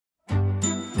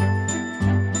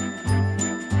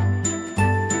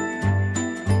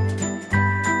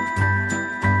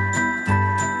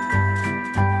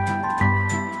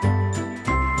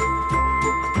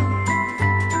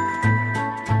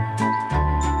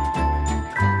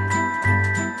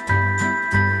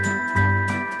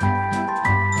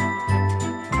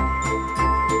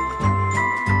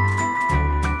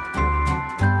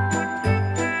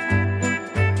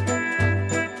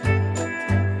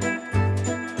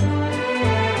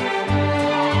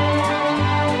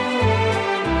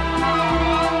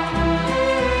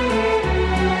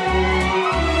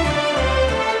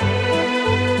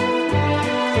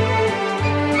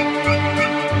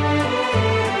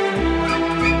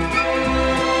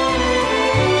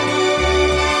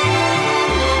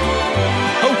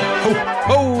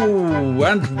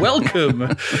and welcome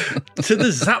to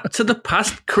the Zapped to the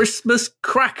Past Christmas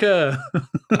Cracker.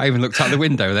 I even looked out the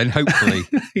window then, hopefully.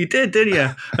 You did, didn't you?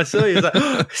 I saw you. Like,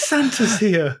 oh, Santa's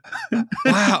here.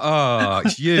 Wow, oh,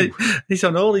 it's you. He's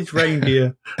on all his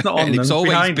reindeer. Not on and them, it's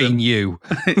always been you.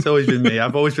 It's always been me.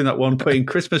 I've always been that one putting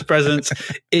Christmas presents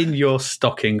in your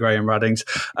stocking, Graham Raddings.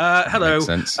 Hello.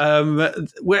 Makes sense.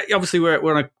 We're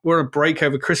on a break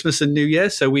over Christmas and New Year,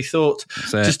 so we thought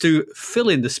just to fill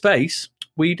in the space,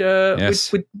 we'd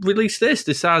release this.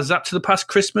 This is our Zap to the Past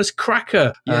Christmas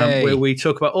Cracker, where we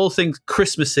talk about all things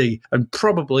Christmassy and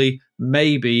probably,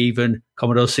 maybe even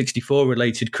Commodore 64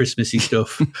 related Christmassy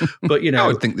stuff. But I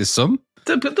would think there's some.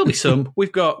 There'll be some.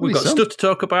 We've got stuff to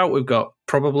talk about. We've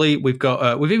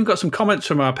even got some comments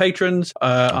from our patrons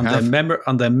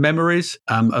on their memories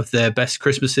of their best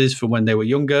Christmases from when they were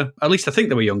younger. At least I think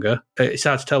they were younger. It's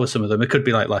hard to tell with some of them. It could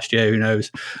be like last year. Who knows?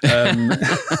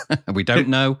 We don't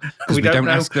know because we don't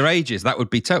ask their ages. That would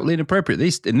be totally inappropriate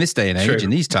in this day and age, in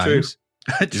these times.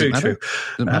 True.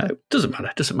 Doesn't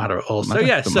matter at all.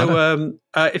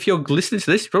 If you're listening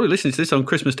to this, you're probably listening to this on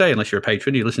Christmas Day, unless you're a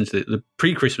patron. You listen to the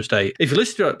pre-Christmas Day. If you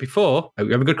listen to it before, hope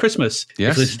you have a good Christmas.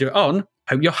 Yes. If you listen to it on,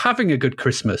 hope you're having a good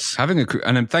Christmas.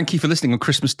 And thank you for listening on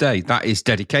Christmas Day. That is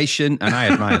dedication, and I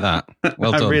admire that.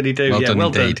 Well done. I really do. Well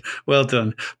done. Well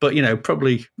done. But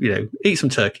probably eat some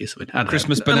turkey or something.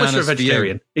 Christmas bananas. Unless you're a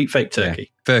vegetarian, eat fake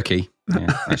turkey. Yeah. Turkey. Yeah,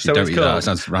 actually, don't eat that. It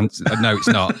sounds rancid. No, it's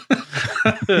not.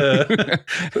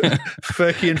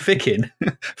 Firkin and Fickin.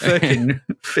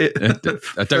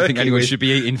 I don't think anyone should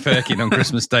be eating firkin on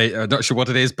Christmas Day. I'm not sure what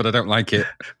it is, but I don't like it.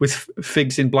 With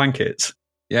figs in blankets.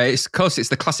 Yeah, it's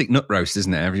the classic nut roast,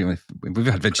 isn't it? We've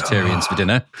had vegetarians for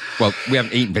dinner. Well, we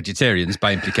haven't eaten vegetarians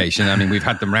by implication. I mean, we've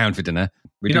had them round for dinner.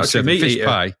 We do serve fish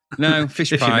pie. No,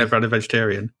 fish pie. If you've never had a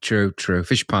vegetarian. True.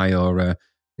 Fish pie or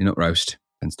nut roast.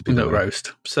 Nut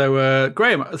roast. So,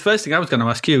 Graham, the first thing I was going to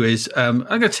ask you is, I'm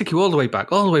going to take you all the way back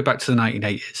to the 1980s.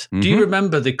 Mm-hmm. Do you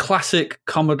remember the classic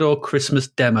Commodore Christmas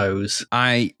demos?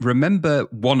 I remember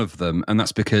one of them, and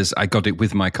that's because I got it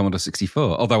with my Commodore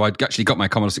 64, although I'd actually got my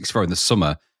Commodore 64 in the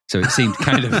summer, so it seemed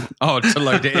kind of odd to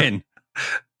load it in.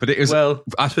 But it was,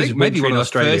 I think, maybe one of the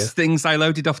first things I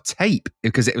loaded off tape,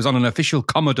 because it was on an official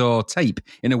Commodore tape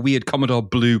in a weird Commodore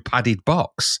blue padded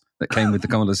box that came with the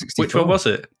Commodore 64. Which one was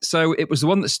it? So it was the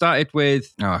one that started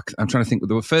with, I'm trying to think.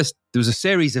 There was a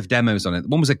series of demos on it.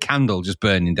 One was a candle just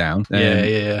burning down.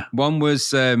 Yeah. One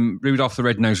was Rudolph the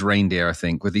Red-Nosed Reindeer, I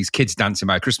think, with these kids dancing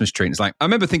by a Christmas tree. And it's like, I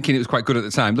remember thinking it was quite good at the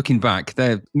time. Looking back,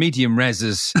 they're medium res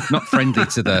is not friendly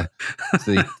to the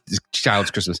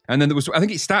child's Christmas. And then there was, I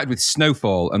think it started with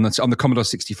Snowfall, and that's on the Commodore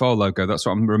 64 logo. That's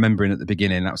what I'm remembering at the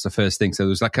beginning. That was the first thing. So there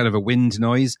was that kind of a wind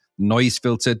noise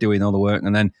filter doing all the work.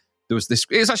 And then there was this,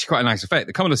 it was actually quite a nice effect.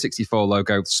 The Commodore 64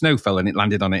 logo, snow fell and it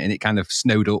landed on it and it kind of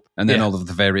snowed up. And then all of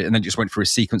the and then just went for a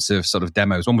sequence of sort of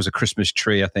demos. One was a Christmas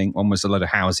tree, I think. One was a load of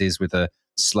houses with a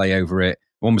sleigh over it.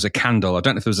 One was a candle. I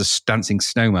don't know if there was a dancing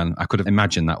snowman. I could have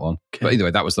imagined that one. Okay. But either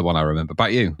way, that was the one I remember.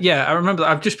 About you? Yeah, I remember that.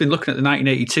 I've just been looking at the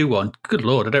 1982 one. Good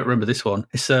Lord, I don't remember this one.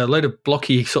 It's a load of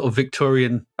blocky sort of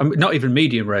Victorian, not even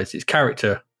medium res. It's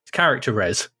character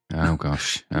res. Oh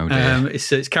gosh! Oh dear!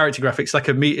 It's character graphics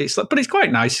but it's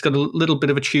quite nice. It's got a little bit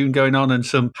of a tune going on and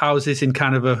some houses in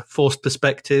kind of a forced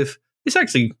perspective. It's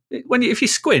actually if you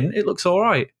squint, it looks all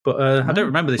right. But I don't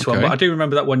remember this one. But I do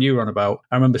remember that one you were on about.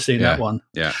 I remember seeing that one.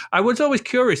 Yeah. I was always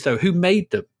curious though, who made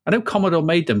them? I know Commodore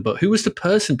made them, but who was the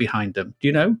person behind them? Do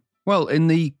you know? Well, in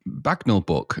the Bagnall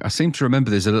book, I seem to remember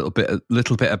there's a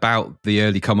little bit about the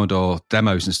early Commodore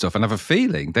demos and stuff, and I have a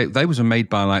feeling they were made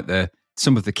by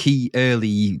some of the key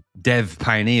early dev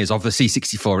pioneers of the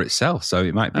C64 itself. So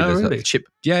it might be really? Chip.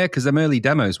 Yeah, because them early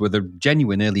demos were the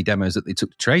genuine early demos that they took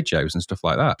to trade shows and stuff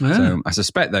like that. Yeah. So I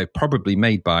suspect they're probably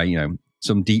made by,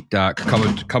 some deep, dark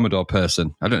Commodore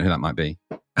person. I don't know who that might be.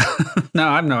 No,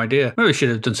 I have no idea. Maybe we should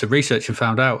have done some research and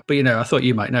found out. But, I thought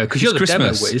you might know. Because you're the demo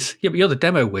whiz. Yeah, but you're the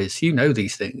demo whiz. You know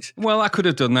these things. Well, I could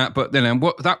have done that. But,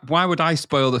 why would I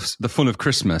spoil the fun of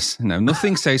Christmas?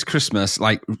 Nothing says Christmas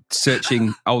like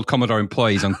searching old Commodore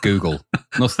employees on Google.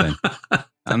 Nothing.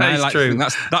 And I like to think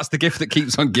that's the gift that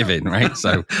keeps on giving, right?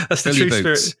 So that's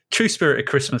the true spirit of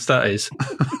Christmas, that is.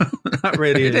 That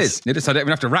really is. It is. I don't even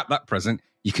have to wrap that present.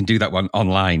 You can do that one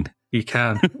online. You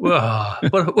can. Whoa.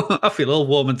 I feel all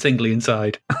warm and tingly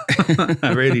inside.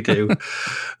 I really do.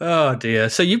 Oh dear.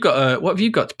 So you've got what have you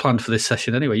got planned for this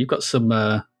session anyway? You've got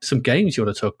some some games you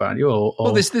want to talk about?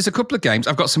 Well, there's a couple of games.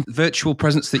 I've got some virtual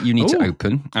presents that you need to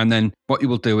open, and then what you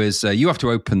will do is you have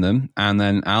to open them, and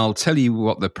then I'll tell you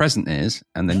what the present is,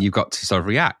 and then you've got to sort of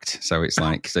react. So it's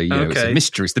like, it's a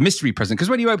mystery. It's the mystery present, because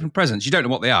when you open presents, you don't know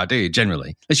what they are, do you?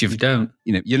 Generally, unless you don't,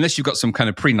 unless you've got some kind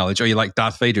of pre-knowledge, or you're like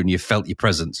Darth Vader and you've felt your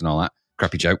presents and all that.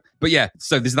 Crappy joke. But yeah,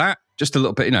 so there's that. Just a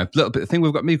little bit, little bit of thing.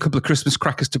 We've got maybe a couple of Christmas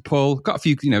crackers to pull. Got a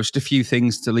few, just a few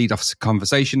things to lead off the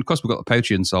conversation. Of course, we've got the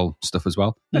Patreon soul stuff as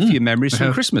well. A few memories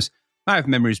from Christmas. I have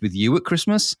memories with you at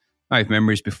Christmas. I have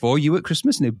memories before you at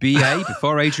Christmas. BA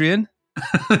before Adrian.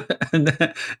 and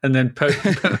then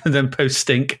post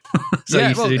stink. So you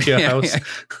used to do to your house.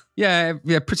 Yeah,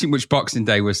 pretty much Boxing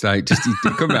Day was like just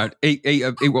you'd come around, eat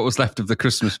what was left of the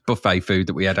Christmas buffet food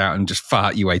that we had out, and just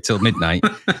fart your way till midnight,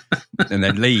 and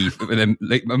then leave. And then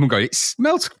Mum going, "It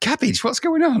smells cabbage. What's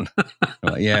going on?" I'm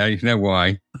like, yeah, you know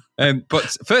why.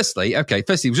 But firstly, it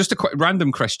was just a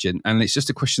random question, and it's just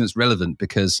a question that's relevant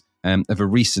because of a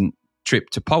recent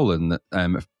trip to Poland that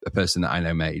a person that I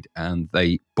know made, and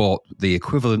they bought the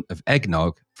equivalent of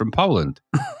eggnog from Poland,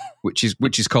 which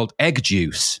is called egg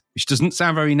juice, which doesn't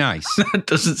sound very nice. That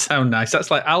doesn't sound nice. That's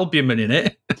like albumin in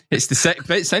it. It's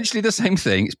essentially the same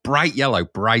thing. It's bright yellow,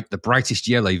 the brightest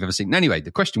yellow you've ever seen. Anyway, the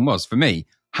question was for me,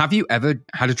 have you ever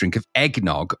had a drink of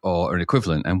eggnog or an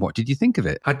equivalent, and what did you think of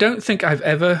it? I don't think I've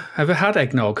ever had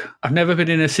eggnog. I've never been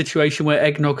in a situation where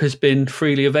eggnog has been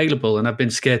freely available, and I've been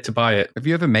scared to buy it. Have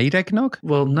you ever made eggnog?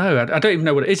 Well, no. I don't even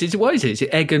know what it is. What is it? Is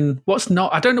it egg and what's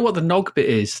not? I don't know what the nog bit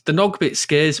is. The nog bit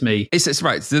scares me. It's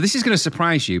right. So this is going to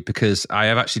surprise you because I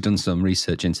have actually done some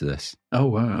research into this. Oh,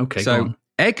 wow. Okay, so, go on.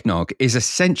 Eggnog is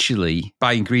essentially,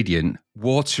 by ingredient,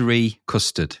 watery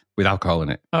custard with alcohol in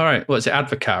it. All right. What is it,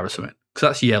 Advocaat or something? Because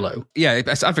that's yellow. Yeah,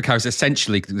 Advocaat is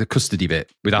essentially the custardy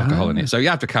bit with alcohol in it. So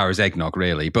Advocaat is eggnog,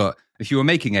 really. But if you were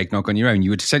making eggnog on your own, you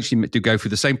would essentially go through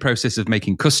the same process of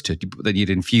making custard, but then you'd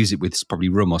infuse it with probably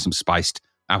rum or some spiced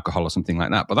alcohol or something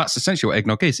like that. But that's essentially what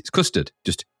eggnog is. It's custard,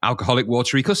 just alcoholic,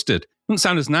 watery custard. Doesn't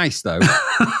sound as nice, though,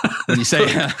 when you say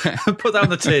put that on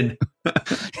the tin.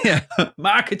 Yeah.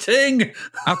 Marketing.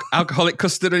 Alcoholic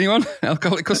custard, anyone?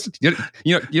 Alcoholic custard? You're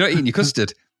not eating your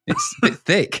custard. It's a bit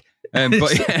thick.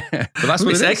 But that's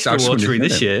what it's extra watery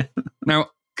this year. Now,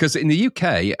 because in the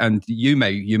UK, and you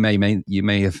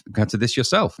may have had to this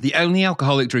yourself, the only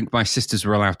alcoholic drink my sisters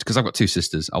were allowed to, because I've got two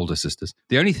sisters, older sisters,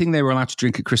 the only thing they were allowed to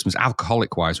drink at Christmas,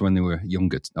 alcoholic-wise, when they were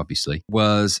younger, obviously,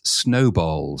 was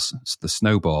snowballs. It's the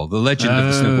snowball, the legend of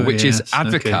the snowball, which is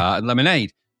Advocaat and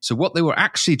lemonade. So what they were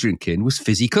actually drinking was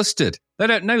fizzy custard. They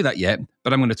don't know that yet,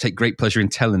 but I'm going to take great pleasure in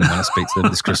telling them when I speak to them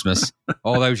this Christmas.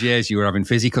 All those years you were having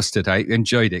fizzy custard, I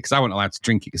enjoyed it because I wasn't allowed to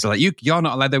drink it. Because they're like, you're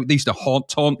not allowed. They used to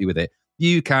taunt me with it.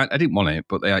 You can't. I didn't want it,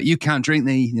 but they're like, you can't drink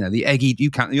the eggy.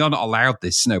 You're not allowed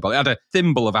this snowball. It had a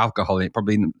thimble of alcohol in it.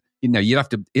 Probably, you'd have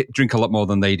to drink a lot more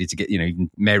than they did to get, even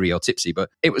merry or tipsy.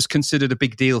 But it was considered a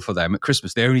big deal for them at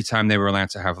Christmas. The only time they were allowed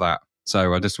to have that.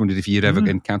 So I just wondered if you'd ever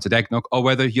encountered eggnog, or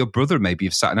whether your brother maybe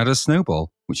have sat and had a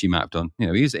snowball, which he might have done.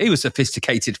 He was a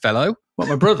sophisticated fellow. What,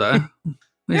 my brother?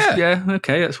 Yeah.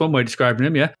 Okay, that's one way of describing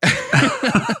him. Yeah.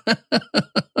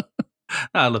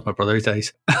 I love my brother. He's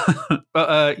ace.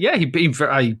 But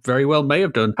he very well may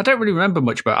have done. I don't really remember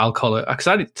much about alcohol because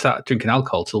I didn't start drinking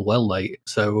alcohol till well late,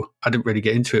 so I didn't really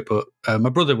get into it. But my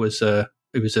brother was.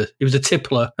 He was a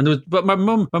tippler, but my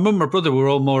mum, and my brother were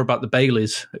all more about the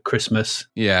Baileys at Christmas.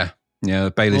 Yeah,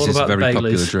 the Baileys is a very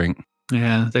popular drink.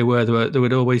 Yeah, they were. They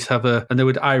would always have and they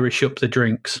would Irish up the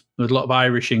drinks. There was a lot of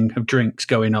Irishing of drinks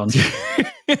going on.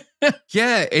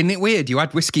 Yeah, isn't it weird? You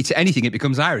add whiskey to anything, it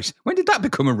becomes Irish. When did that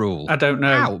become a rule? I don't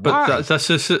know. But that's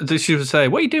just, she would say,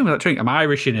 what are you doing with that drink? I'm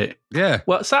Irishing it. Yeah.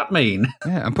 What's that mean?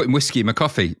 Yeah, I'm putting whiskey in my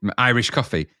coffee, my Irish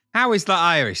coffee. How is that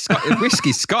Irish?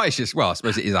 Whiskey's Scottish as well. I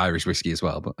suppose it is Irish whiskey as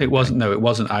well. But it wasn't. No, it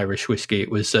wasn't Irish whiskey.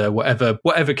 It was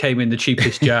whatever came in the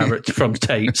cheapest jar from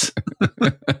Tate's.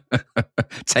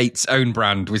 Tate's own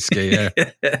brand whiskey. Yeah,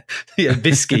 yeah,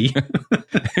 whiskey.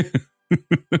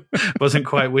 Wasn't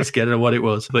quite whiskey. I don't know what it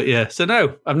was, but yeah. So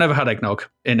no, I've never had eggnog.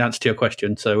 In answer to your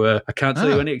question, so I can't tell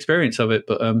you any experience of it.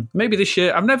 But maybe this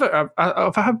year. I've never.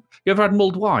 You ever had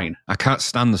mulled wine? I can't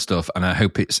stand the stuff, and I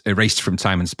hope it's erased from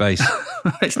time and space.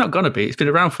 It's not going to be. It's been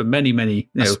around for many,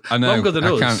 longer than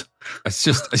us. Can't. It's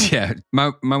just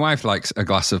My wife likes a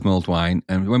glass of mulled wine,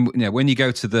 and when you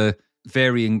go to the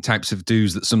varying types of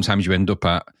do's that sometimes you end up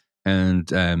at, and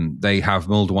they have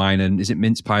mulled wine, and is it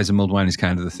mince pies and mulled wine is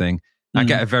kind of the thing. I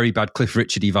get a very bad Cliff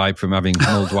Richardy vibe from having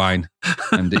mulled wine,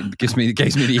 and it gives me the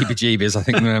heebie-jeebies. I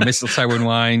think mistletoe and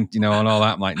wine, and all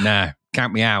that. I'm like, nah,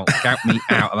 count me out of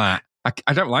that.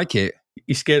 I don't like it.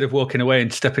 You're scared of walking away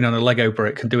and stepping on a Lego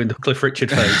brick and doing the Cliff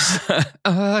Richard face.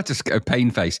 Just a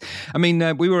pain face. I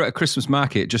mean, we were at a Christmas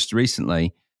market just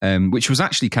recently, which was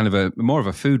actually kind of more of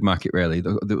a food market, really.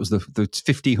 There was the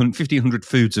 1,500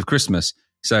 foods of Christmas.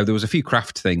 So there was a few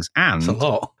craft things, and that's a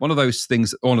lot. One of those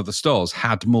things, one of the stalls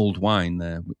had mulled wine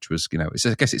there, which was,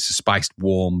 I guess it's a spiced,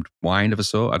 warmed wine of a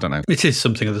sort. I don't know. It is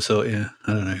something of the sort, yeah.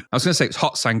 I don't know. I was going to say it's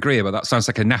hot sangria, but that sounds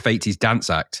like a naff 80s dance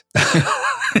act.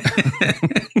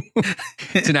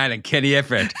 Tonight on Kenny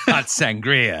Everett, hot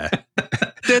sangria.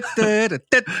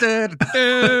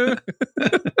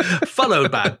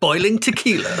 Followed by boiling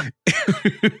tequila.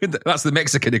 That's the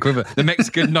Mexican equivalent, the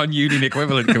Mexican non-union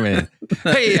equivalent coming in.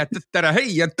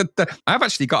 I've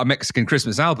actually got a Mexican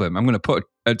Christmas album. I'm going to put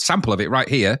a sample of it right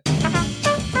here.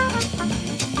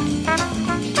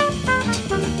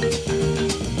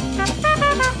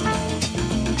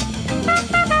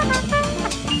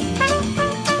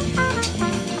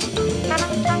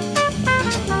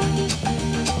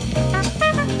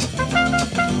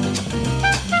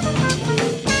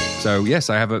 So yes,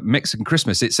 I have a Mexican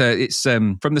Christmas. It's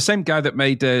from the same guy that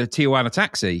made Tijuana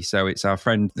Taxi. So it's our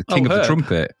friend, the King of the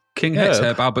Trumpet. King Herb. It's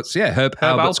Herb Albert's, Herb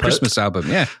Albert's Christmas album.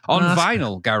 Yeah, on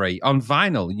vinyl, Gary, on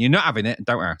vinyl. You're not having it,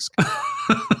 don't ask.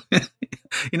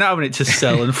 You're not having it to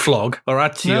sell and flog or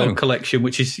add to your collection,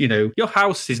 which is, your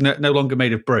house is no longer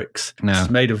made of bricks. No. It's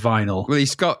made of vinyl.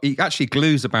 Well, he actually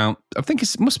glues about, I think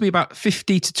it must be about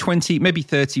 50 to 20, maybe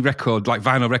 30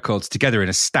 vinyl records together in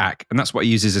a stack. And that's what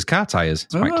he uses as car tyres.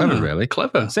 It's quite clever, really.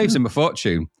 Clever. Saves him a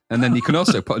fortune. And then you can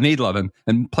also put a needle on him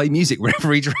and play music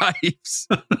wherever he drives.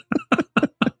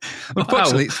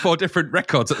 Unfortunately, it's 4 different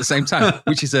records at the same time,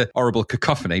 which is a horrible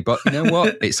cacophony. But you know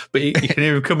what? But you can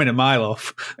hear him coming a mile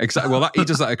off. Exactly. Well, he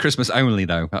does that at Christmas only,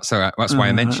 though. That's why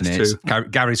I mention it. It's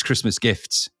Gary's Christmas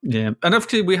gifts. Yeah, and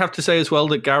obviously we have to say as well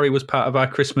that Gary was part of our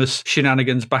Christmas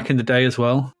shenanigans back in the day as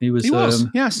well. He was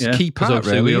key part.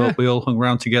 Really, we all hung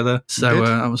around together, so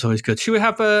that was always good. Should we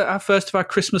have our first of our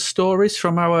Christmas stories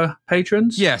from our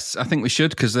patrons? Yes, I think we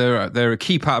should, because they're a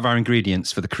key part of our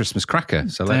ingredients for the Christmas cracker.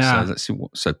 So let's see.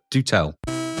 So do tell.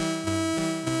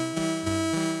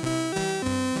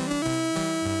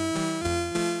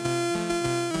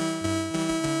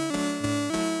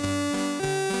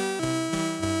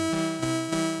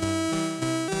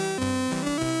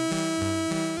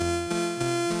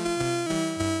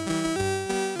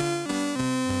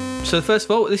 So first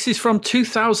of all, this is from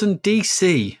 2000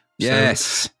 DC.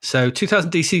 Yes. So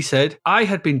 2000 DC said, I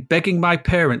had been begging my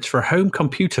parents for a home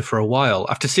computer for a while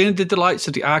after seeing the delights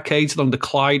of the arcades along the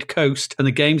Clyde coast and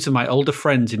the games of my older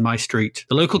friends in my street.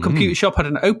 The local computer shop had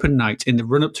an open night in the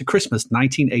run-up to Christmas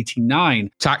 1989.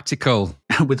 Tactical.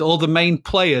 With all the main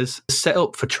players set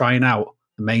up for trying out.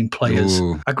 The main players.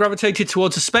 Ooh. I gravitated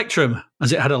towards a Spectrum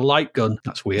as it had a light gun.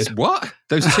 That's weird. What?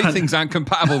 Those two things aren't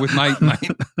compatible with my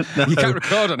No. You can't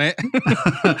record on it.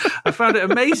 I found it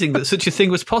amazing that such a thing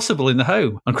was possible in the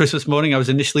home. On Christmas morning, I was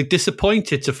initially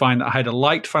disappointed to find that I had a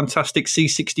light, fantastic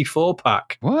C64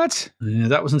 pack. What?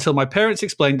 That was until my parents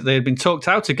explained that they had been talked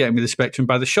out of getting me the Spectrum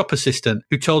by the shop assistant,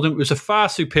 who told them it was a far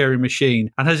superior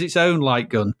machine and has its own light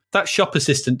gun. That shop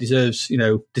assistant deserves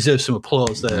some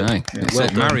applause there. Right.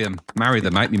 Yeah, marry him. Marry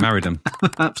them, mate. You married them.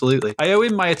 Absolutely. I owe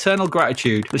him my eternal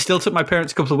gratitude. It still took my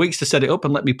parents a couple of weeks to set it up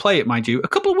and let me play it, mind you. A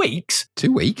couple of weeks?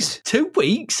 2 weeks? 2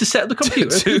 weeks to set up the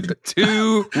computer?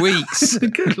 2 weeks.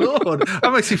 Good Lord.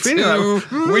 I'm actually feeling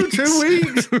like 2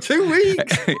 weeks. 2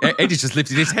 weeks. Eddie just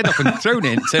lifted his head up and thrown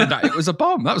it and turned out it was a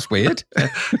bomb. That was weird.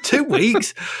 2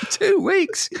 weeks? 2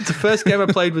 weeks. The first game I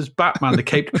played was Batman, the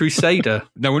Caped Crusader.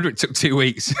 No wonder it took 2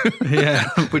 weeks. Yeah,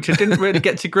 which I didn't really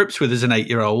get to grips with as an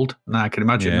 8-year-old. No, I can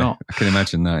imagine not. I can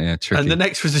imagine that, yeah. Tricky. And the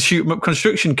next was the Shoot 'em Up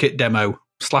construction kit demo.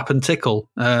 Slap and tickle.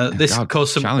 This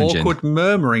caused some awkward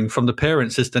murmuring from the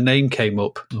parents as the name came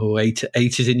up. Oh,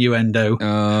 80s innuendo.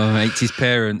 Oh, 80s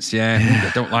parents, yeah.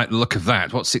 I don't like the look of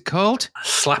that. What's it called?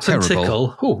 Slap and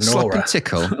tickle. Oh, Nora. Slap and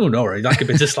tickle. Oh, Nora. You like a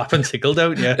bit of slap and tickle,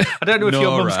 don't you? I don't know if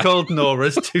your mum's called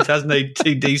Nora's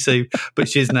 2018 DC, but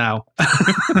she's now.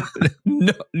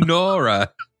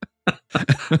 Nora.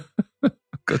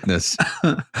 Goodness.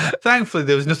 Thankfully,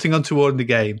 there was nothing untoward in the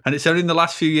game, and it's only in the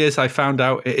last few years I found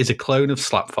out it is a clone of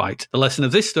Slap Fight. The lesson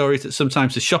of this story is that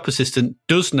sometimes the shop assistant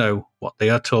does know what they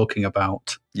are talking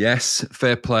about. Yes,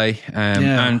 fair play.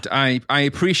 And I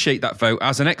appreciate that vote.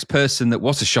 As an ex-person that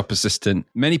was a shop assistant,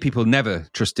 many people never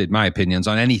trusted my opinions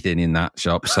on anything in that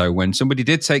shop. So when somebody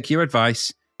did take your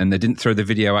advice and they didn't throw the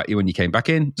video at you when you came back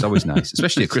in, it's always nice,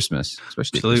 especially at Christmas.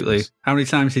 Absolutely. At Christmas. How many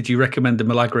times did you recommend the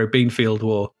Milagro Beanfield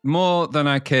War? More than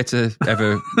I care to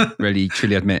ever really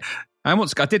truly admit.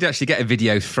 I did actually get a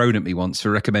video thrown at me once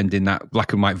for recommending that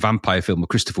black and white vampire film with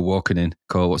Christopher Walken in.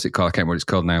 What's it called? I can't remember what it's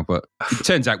called now, but it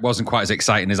turns out it wasn't quite as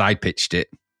exciting as I pitched it.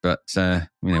 But,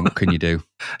 what can you do?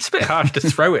 It's a bit harsh to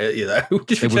throw it at you, though.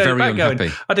 They were very unhappy.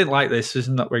 Going, I didn't like this. This is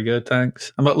not very good,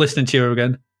 thanks. I'm not listening to you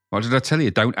again. What did I tell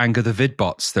you? Don't anger the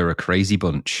vidbots. They're a crazy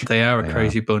bunch. They are a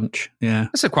crazy bunch, yeah.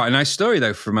 That's quite a nice story,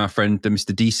 though, from our friend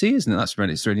Mr. DC, isn't it?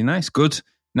 It's really nice. Good.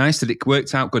 Nice that it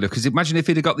worked out good. Because imagine if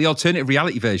he'd have got the alternative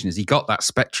reality version, as he got that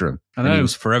Spectrum. I know. And he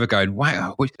was forever going,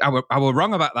 wow, I were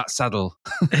wrong about that saddle.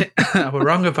 I were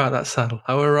wrong about that saddle.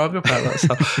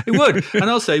 It would. And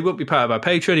also, he wouldn't be part of our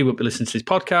Patreon. He wouldn't be listening to his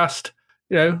podcast.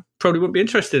 Probably wouldn't be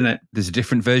interested in it. There's a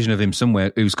different version of him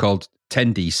somewhere who's called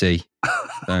 10DC.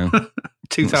 So,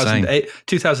 2000 AD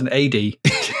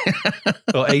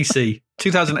or AC.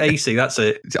 2000 AC, that's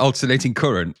it. It's alternating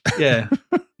current. Yeah.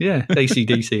 AC,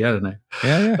 DC, I don't know.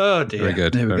 Yeah. Oh, dear. Very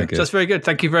good. There we go. So that's very good.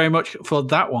 Thank you very much for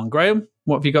that one. Graham,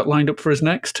 what have you got lined up for us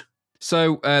next?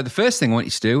 So the first thing I want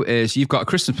you to do is you've got a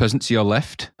Christmas present to your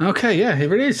left. Okay, yeah,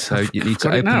 here it is. So you need to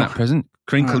open that present.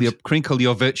 Crinkle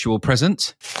your virtual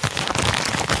present.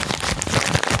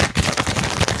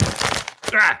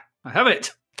 I have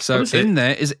it. So in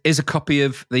there is a copy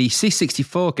of the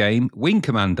C64 game Wing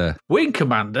Commander. Wing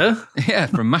Commander? Yeah,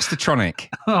 from Mastertronic.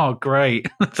 Oh, great.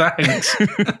 Thanks.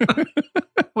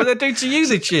 What did I do to you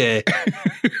this year?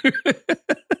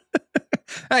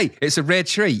 Hey, it's a rare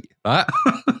treat, that.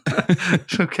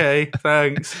 Okay,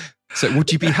 thanks. So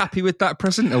would you be happy with that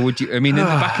present? Or would you,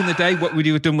 back in the day, what would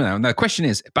you have done with that? Now, the question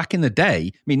is, back in the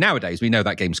day, nowadays we know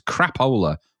that game's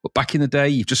crapola, but back in the day,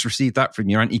 you've just received that from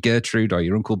your Auntie Gertrude or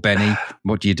your Uncle Benny.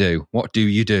 What do you do? What do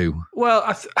you do? Well,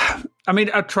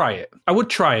 I'd try it. I would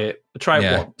try it. I'd try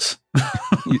it once.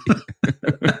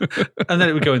 And then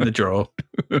it would go in the drawer.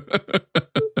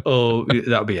 Oh,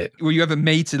 that'll be it. Were you ever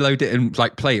made to load it and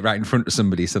play it right in front of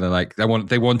somebody? So they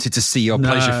wanted to see your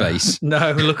pleasure face.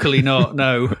 No, luckily not.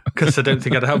 No, because I don't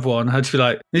think I'd have one. I'd just be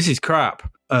like, this is crap.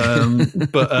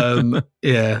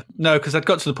 Yeah, no, because I'd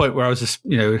got to the point where I was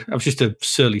just a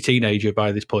surly teenager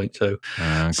by this point. So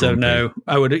no,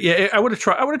 I would have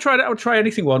tried it. I would try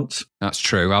anything once. That's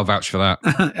true. I'll vouch for that.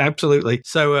 Absolutely.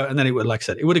 So, and then it would, like I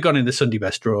said, it would have gone in the Sunday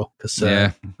best drawer. Because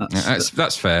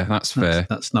that's fair. That's fair.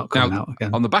 That's not coming out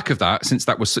again. On the back of that, since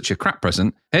that was such a crap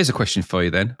present, here's a question for you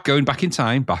then. Going back in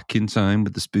time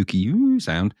with the spooky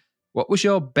sound. What was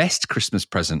your best Christmas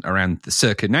present around the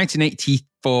circa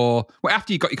 1984? Well,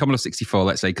 after you got your Commodore 64,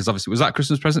 let's say, because obviously, was that a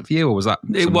Christmas present for you, or was that?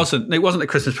 It wasn't a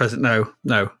Christmas present. No,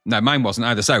 mine wasn't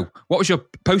either. So, what was your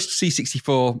post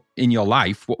C64 in your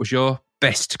life? What was your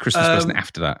best Christmas present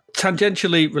after that?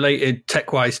 Tangentially related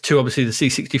tech-wise to obviously the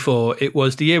C64, it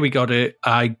was the year we got it,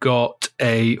 I got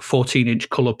a 14-inch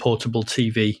colour portable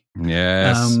TV.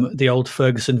 Yes. The old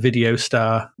Ferguson Video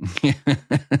Star,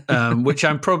 which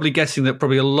I'm probably guessing that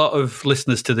probably a lot of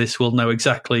listeners to this will know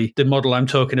exactly the model I'm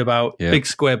talking about. Yeah. Big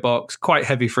square box, quite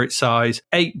heavy for its size,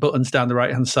 8 buttons down the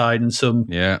right-hand side and some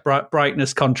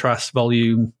brightness, contrast,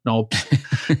 volume knobs.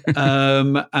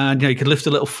 And you could lift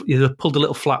pulled a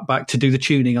little flap back to do the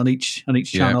tuning on each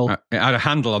channel. It had a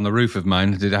handle on the roof of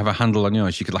mine. Did it have a handle on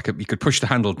yours? You could push the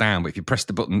handle down, but if you press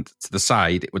the button to the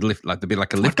side, it would lift, there'd be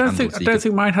like a lift handle. I don't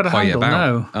think mine had a handle,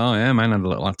 no. Oh, yeah, mine had a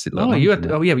little handle. But you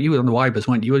were on the Wibers,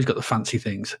 weren't you? You always got the fancy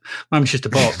things. Mine was just a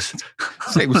box.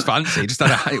 It was fancy.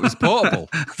 It was portable.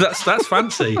 That's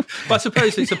fancy. But I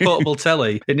suppose it's a portable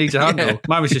telly. It needs a handle. Yeah.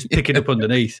 Mine was just picking up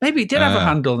underneath. Maybe it did have a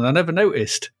handle and I never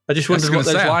noticed. I just wondered what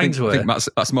those lines were. I think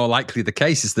that's more likely the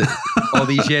case, is that all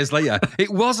these years later,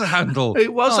 it was a handle.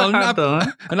 It was a handle.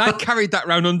 And I carried that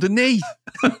round underneath.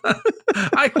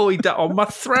 I hoid that on my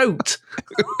throat.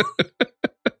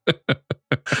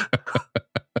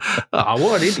 Oh,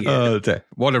 what an idiot. Oh,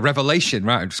 what a revelation.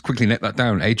 Right, just quickly net that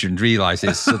down. Adrian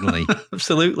realises suddenly.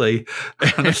 Absolutely.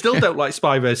 And I still don't like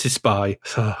Spy versus Spy.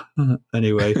 So,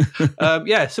 anyway.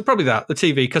 So probably that, the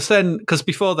TV. Because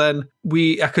before then,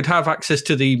 I could have access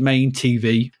to the main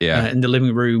TV in the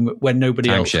living room when nobody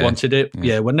else wanted it.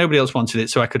 Yeah, when nobody else wanted it.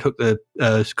 So I could hook the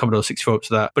Commodore 64 up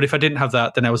to that. But if I didn't have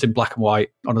that, then I was in black and white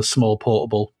on a small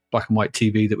portable black and white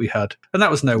TV that we had. And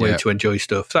that was no way to enjoy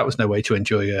stuff. That was no way to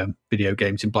enjoy video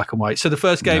games in black and white. So the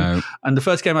first game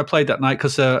I played that night,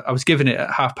 because I was given it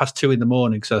at 2:30 in the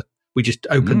morning, so we just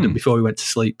opened them before we went to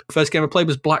sleep. The first game I played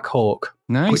was Black Hawk.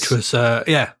 Nice. Which was,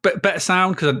 better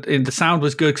sound, because the sound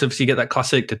was good, because obviously you get that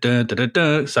classic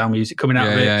sound music coming out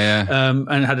of it. And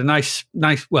it had a nice,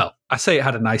 well, I say it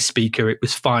had a nice speaker. It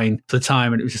was fine for the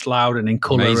time, and it was just loud and in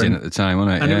colour. Amazing at the time,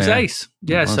 wasn't it? And it was ace.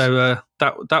 Yeah, so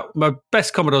that my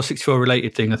best Commodore 64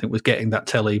 related thing, I think, was getting that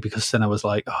telly, because then I was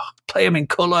like, play them in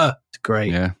colour. It's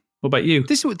great. Yeah. What about you?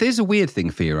 There's a weird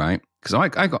thing for you, right?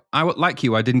 Because I like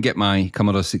you, I didn't get my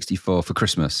Commodore 64 for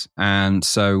Christmas. And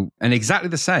exactly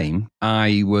the same,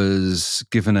 I was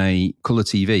given a colour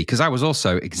TV because I was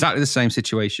also exactly the same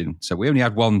situation. So we only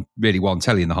had one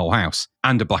telly in the whole house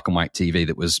and a black and white TV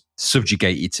that was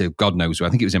subjugated to God knows where. I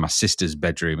think it was in my sister's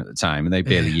bedroom at the time and they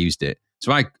barely used it.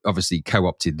 So I obviously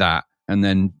co-opted that. And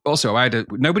then also,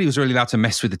 nobody was really allowed to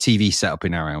mess with the TV setup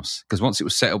in our house because once it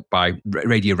was set up by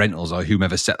Radio Rentals or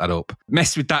whomever set that up,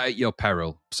 mess with that at your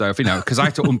peril. So if because I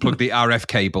had to unplug the RF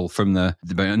cable from at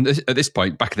this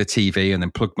point back of the TV and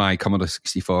then plug my Commodore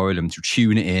 64 in and to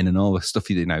tune it in and all the stuff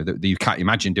that you can't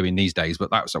imagine doing these days, but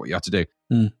that's what you had to do.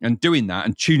 And doing that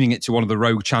and tuning it to one of the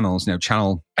rogue channels,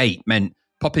 channel 8 meant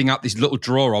popping out this little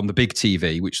drawer on the big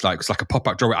TV, which was like a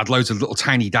pop-up drawer. It had loads of little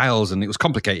tiny dials and it was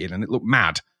complicated and it looked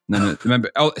mad. And then remember,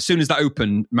 as soon as that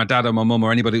opened, my dad or my mum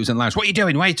or anybody who was in the lounge, what are you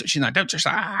doing? Why are you touching that? Don't touch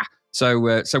that. Ah. So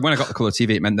when I got the colour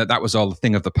TV, it meant that was all the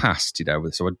thing of the past,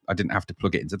 So I didn't have to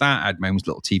plug it into that. I had my own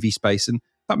little TV space, and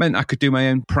that meant I could do my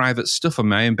own private stuff in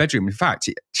my own bedroom. In fact,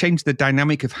 it changed the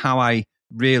dynamic of how I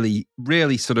really,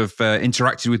 really sort of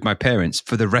interacted with my parents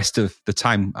for the rest of the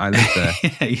time I lived there.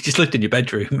 Yeah, you just lived in your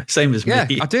bedroom, same as me. Yeah,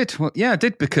 I did. Well, I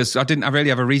did because I didn't really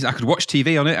have a reason. I could watch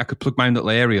TV on it. I could plug my own little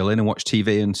aerial in and watch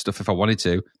TV and stuff if I wanted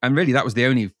to. And really, that was the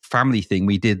only family thing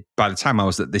we did by the time I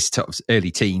was at this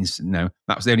early teens. That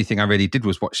was the only thing I really did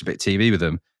was watch a bit of TV with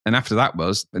them. And after that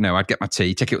I'd get my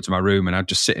tea, take it up to my room, and I'd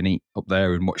just sit and eat up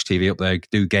there and watch TV up there,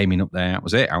 do gaming up there. That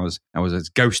was it. I was a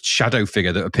ghost shadow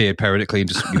figure that appeared periodically and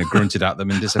just grunted at them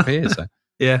and disappeared. So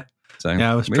yeah,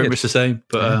 I was pretty much the same.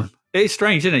 But it's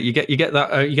strange, isn't it? You get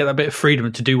that bit of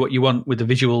freedom to do what you want with the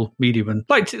visual medium, and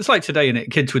it's like today, isn't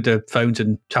it? Kids with their phones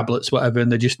and tablets, whatever,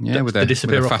 and they just they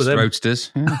disappear off fast with them.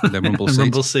 Roadsters, with their rumble seats.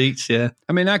 Rumble seats, yeah.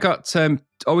 I mean, I got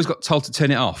always got told to turn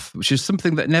it off, which is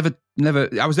something that never.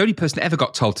 I was the only person that ever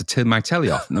got told to turn my telly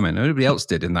off. I mean, nobody else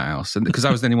did in that house, and because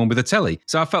I was the only one with a telly,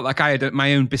 so I felt like I had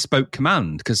my own bespoke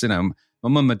command. Because my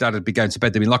mum and dad would be going to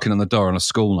bed, they'd be knocking on the door on a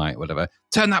school night, whatever.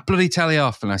 Turn that bloody telly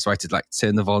off, and so I had to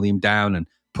turn the volume down and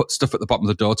put stuff at the bottom of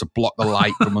the door to block the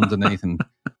light from underneath, and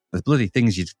the bloody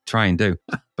things you'd try and do.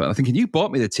 But I'm thinking, you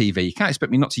bought me the TV. You can't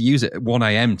expect me not to use it at 1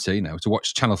 a.m. to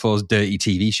watch Channel 4's dirty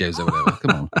TV shows or whatever.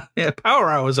 Come on. Yeah, Power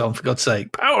Hour's on, for God's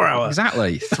sake. Power Hour.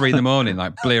 Exactly. 3 a.m,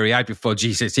 like bleary-eyed before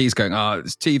GCSE's going,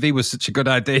 this TV was such a good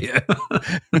idea.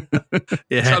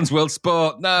 Yeah. Trans World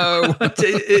Sport, no.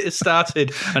 It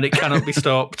started and it cannot be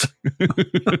stopped.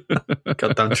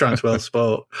 Goddamn Trans World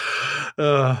Sport.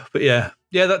 But yeah.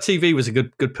 Yeah, that TV was a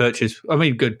good purchase. I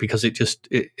mean, good because it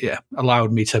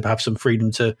allowed me to have some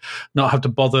freedom to not have to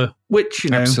bother, which,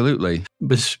 absolutely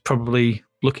was probably,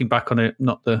 looking back on it,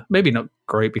 maybe not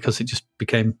great because it just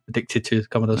became addicted to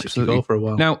Commodore 64 for a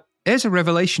while. Now, here's a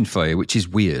revelation for you, which is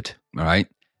weird, all right?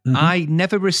 Mm-hmm. I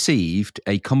never received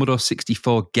a Commodore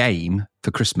 64 game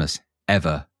for Christmas,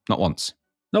 ever. Not once.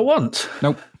 Not once?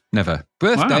 Nope, never.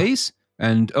 Birthdays... Wow.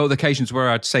 And the occasions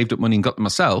where I'd saved up money and got them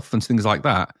myself and things like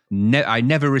that, I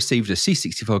never received a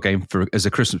C64 game as a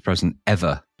Christmas present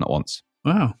ever, not once.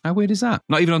 Wow. How weird is that?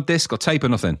 Not even on disc or tape or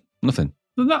nothing? Nothing.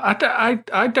 No,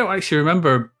 I don't actually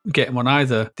remember getting one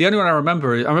either. The only one I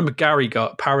remember Gary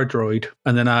got Paradroid,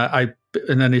 and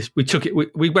then we took it.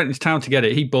 We went into town to get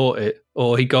it. He bought it,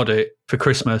 or he got it for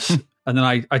Christmas, and then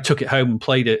I took it home and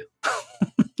played it.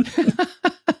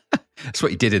 That's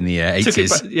what he did in the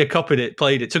 80s. Copied it,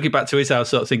 played it, took it back to his house,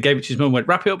 sort of thing, gave it to his mum, went,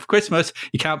 wrap it up for Christmas.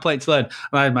 You can't play it till then. And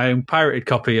I had my own pirated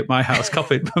copy at my house,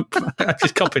 I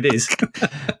just copied his.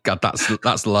 God,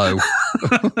 that's low.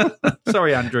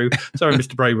 Sorry, Andrew. Sorry,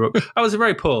 Mr. Braybrook. I was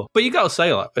very poor. But you got to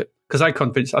say like it. Because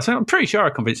I'm pretty sure I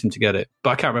convinced him to get it, but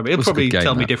I can't remember. He'll probably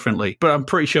tell me differently. But I'm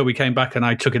pretty sure we came back and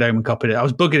I took it home and copied it. I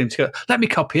was bugging him to go, let me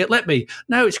copy it, let me.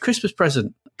 No, it's a Christmas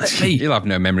present. Let me. He'll have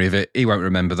no memory of it. He won't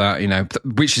remember that,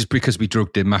 which is because we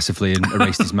drugged him massively and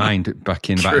erased his mind back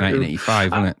in about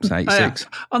 1985, wasn't it? It was 86.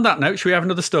 On that note, should we have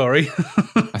another story?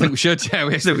 I think we should, yeah.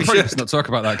 Let's not talk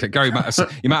about that. Gary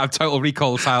you might have Total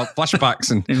Recall style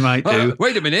flashbacks. And he might do.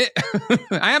 Wait a minute.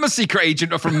 I am a secret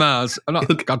agent from Mars.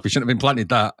 God, we shouldn't have implanted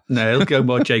that. No, he'll go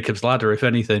more Jacob's Ladder, if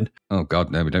anything. Oh,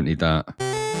 God, no, we don't need that.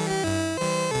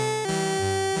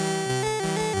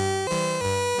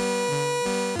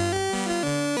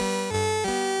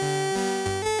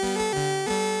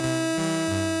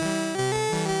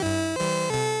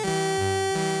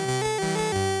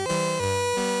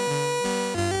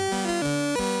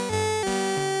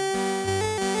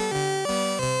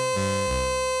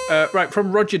 Right,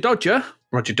 from Roger Dodger.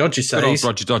 Roger Dodger says, good old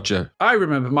Roger Dodger. I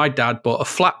remember my dad bought a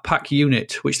flat pack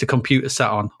unit, which the computer sat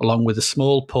on, along with a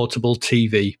small portable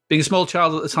TV. Being a small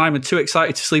child at the time and too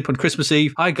excited to sleep on Christmas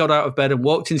Eve, I got out of bed and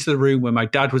walked into the room where my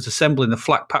dad was assembling the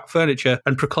flat pack furniture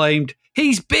and proclaimed,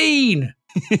 "He's been!"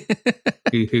 who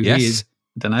Yes. he is.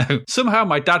 I don't know. Somehow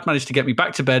my dad managed to get me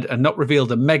back to bed and not reveal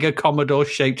the mega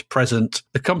Commodore-shaped present.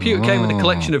 The computer came with a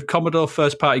collection of Commodore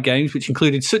first-party games, which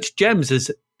included such gems as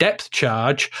Depth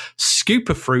Charge,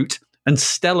 Scooper Fruit, and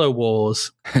Stellar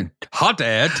Wars. Hot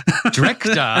Ed,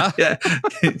 Director. yeah.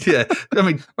 I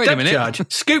mean, Wait a Depth minute.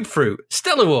 Charge, Scoop Fruit,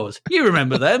 Stellar Wars. You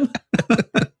remember them?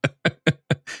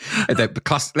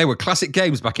 They were classic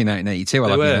games back in 1982.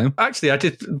 They were. You know. Actually, I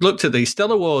looked at these.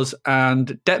 Stellar Wars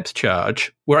and Depth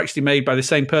Charge were actually made by the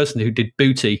same person who did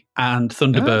Booty and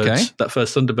Thunderbirds, that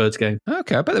first Thunderbirds game.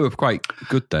 Okay, I bet they were quite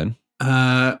good then.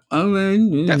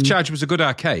 Depth Charge was a good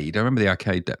arcade. I remember the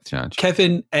arcade Depth Charge.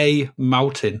 Kevin A.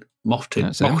 Moughton.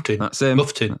 That's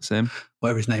him.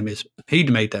 Whatever his name is.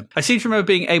 He'd made them. I seem to remember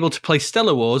being able to play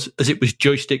Stellar Wars as it was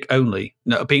joystick only.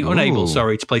 No, being unable,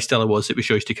 to play Stellar Wars, it was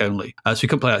joystick only. So we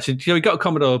couldn't play that. So we got a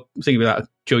Commodore thing without a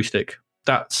joystick.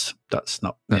 That's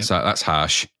not. That's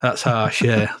harsh. That's harsh,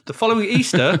 yeah. The following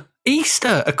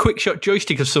Easter, a quick shot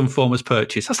joystick of some form was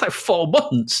purchased. That's like 4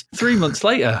 months, 3 months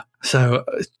later. So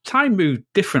time moved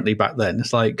differently back then.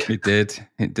 It's like it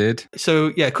did.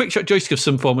 So yeah, quick shot joystick of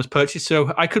some form was purchased,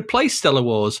 so I could play Stellar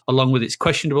Wars along with its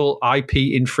questionable IP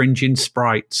infringing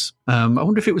sprites. I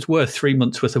wonder if it was worth 3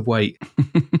 months worth of wait.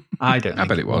 I don't. I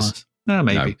bet it was. No,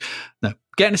 maybe no.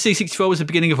 Getting a C64 was the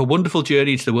beginning of a wonderful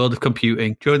journey into the world of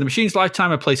computing. During the machine's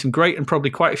lifetime, I played some great and probably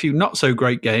quite a few not so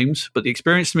great games, but the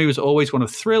experience to me was always one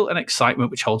of thrill and excitement,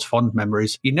 which holds fond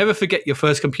memories. You never forget your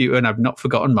first computer, and I've not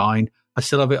forgotten mine. I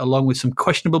still have it along with some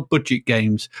questionable budget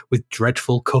games with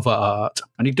dreadful cover art.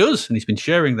 And he does, and he's been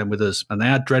sharing them with us, and they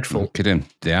are dreadful. Look at him.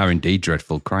 They are indeed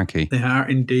dreadful, crikey. They are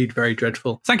indeed very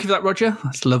dreadful. Thank you for that, Roger.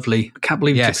 That's lovely. I can't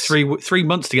believe it took three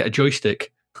months to get a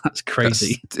joystick. That's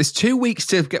crazy. It's 2 weeks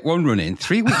to get one running,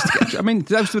 3 weeks to get... I mean,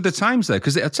 those were the times, though,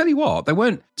 because I'll tell you what, there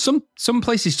weren't... Some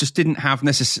places just didn't have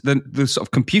necessarily the sort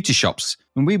of computer shops.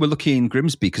 And we were lucky in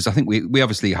Grimsby, because I think we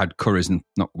obviously had Currys, and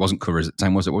wasn't Currys at the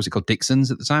time, was it? What was it called?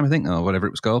 Dixon's at the time, I think, or whatever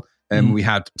it was called. We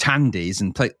had Tandy's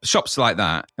and shops like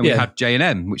that. And we had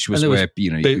J&M, which was where,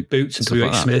 Boots and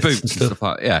like Smiths Boots and stuff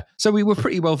like that. Yeah. So we were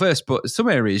pretty well versed, but some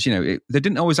areas, they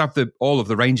didn't always have all of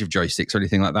the range of joysticks or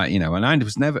anything like that,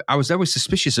 and I was always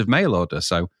suspicious of mail order,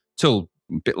 so till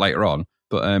a bit later on.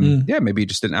 But maybe you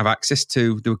just didn't have access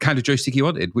to the kind of joystick you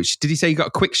wanted, which, did he say you got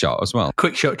a quick shot as well?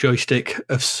 Quick shot joystick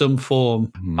of some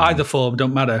form. Either form,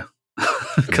 don't matter.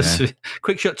 Because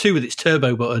Quick Shot 2 with its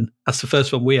turbo button, that's the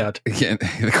first one we had. Yeah,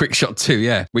 the Quick Shot 2,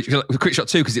 yeah. Quick Shot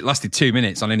 2 because it lasted 2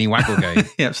 minutes on any waggle game.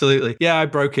 Yeah, absolutely. Yeah, I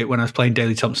broke it when I was playing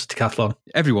Daley Thompson's Decathlon.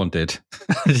 Everyone did.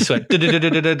 I just went,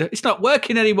 it's not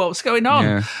working anymore, what's going on?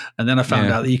 Yeah. And then I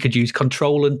found out that you could use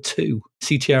Control and 2,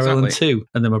 CTRL and 2.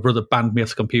 And then my brother banned me off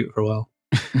the computer for a while.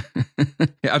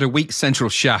 It had a weak central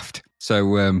shaft.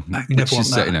 So, you never want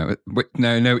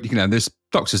that. There's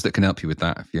doctors that can help you with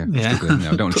that if you're struggling.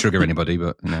 I don't want to trigger anybody,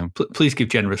 but please give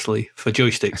generously for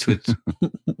joysticks with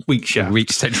weak shaft.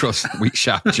 Weak shaft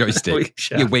joystick.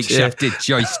 Your weak shafted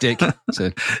joystick.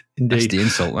 So indeed, that's the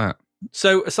insult, that.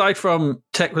 So, aside from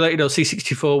tech related or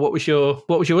C64, what was your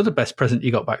other best present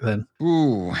you got back then?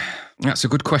 Ooh, that's a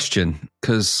good question,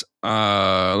 because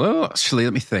actually,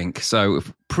 let me think. So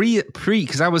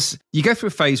because you go through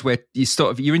a phase where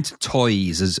you're into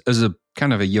toys as a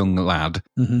kind of a young lad.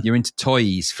 Mm-hmm. You're into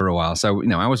toys for a while. So,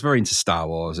 I was very into Star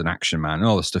Wars and Action Man and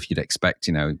all the stuff you'd expect,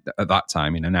 at that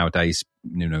time. Nowadays,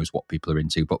 who knows what people are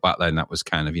into, but back then that was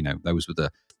kind of, that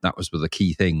was the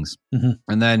key things. Mm-hmm.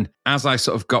 And then as I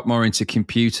sort of got more into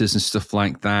computers and stuff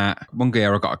like that, one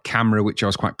year I got a camera, which I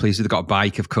was quite pleased with. I got a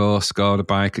bike, of course. I got a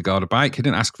bike. I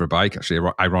didn't ask for a bike, actually,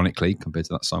 ironically, compared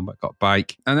to that song, but I got a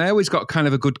bike. And I always got kind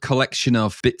of a good collection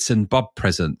of bits and bob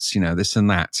presents, this and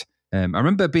that. I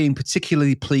remember being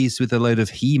particularly pleased with a load of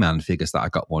He-Man figures that I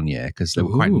got one year, because they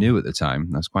were quite new at the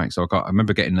time. I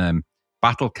remember getting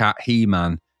Battle Cat,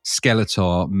 He-Man,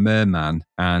 Skeletor, Merman,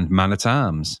 and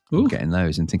Man-at-Arms. Getting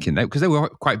those and thinking, because they were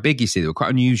quite big, you see, they were quite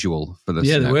unusual for the,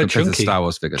 they were compared to the Star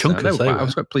Wars figures. I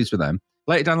was quite pleased with them.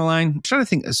 Later down the line, I'm trying to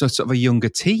think, as sort of a younger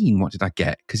teen, what did I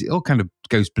get? Because it all kind of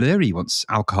goes blurry once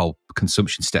alcohol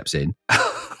consumption steps in.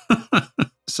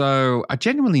 So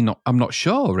I'm not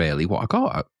sure really what I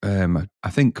got. I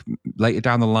think later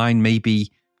down the line, maybe,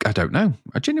 I don't know.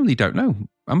 I genuinely don't know.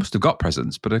 I must have got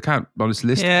presents, but I can't honestly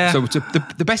list. Yeah. So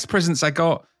the best presents I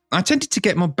got, I tended to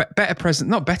get more better presents,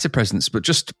 not better presents, but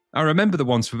just I remember the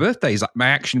ones for birthdays, like my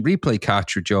Action Replay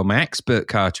cartridge or my Expert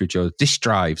cartridge or disk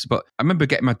drives. But I remember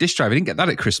getting my disk drive. I didn't get that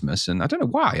at Christmas, and I don't know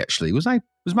why. Actually, was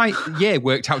my year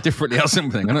worked out differently or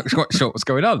something? I'm not quite sure what's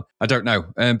going on. I don't know.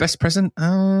 Best present?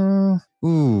 I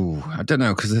don't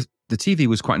know, because the TV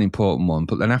was quite an important one.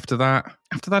 But then after that,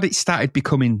 it started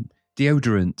becoming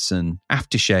deodorants and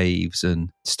aftershaves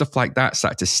and stuff like that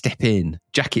started to step in.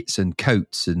 Jackets and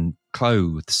coats and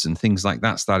clothes and things like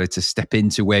that started to step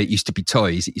into where it used to be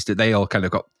toys. They all kind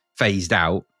of got phased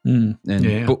out, and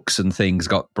books and things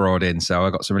got brought in. So I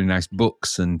got some really nice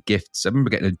books and gifts. I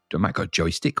remember I might have got a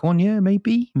joystick one year,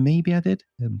 maybe I did.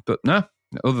 But no,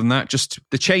 other than that, just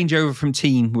the changeover from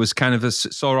teen was kind of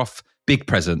saw off big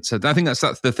presents. So I think that's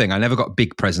the thing. I never got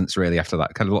big presents really after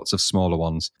that, kind of lots of smaller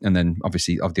ones. And then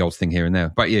obviously of the old thing here and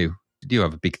there. But you, did you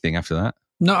have a big thing after that?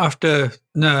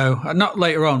 Not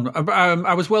later on.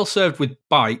 I was well served with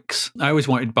bikes. I always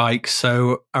wanted bikes.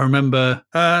 So I remember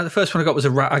the first one I got was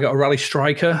I got a Rally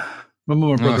Striker. My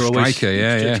mum and brother always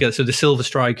together. So the Silver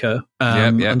Striker,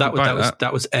 and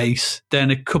that was ace. Then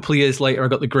a couple of years later, I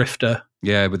got the Grifter.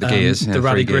 Yeah, with the gears, the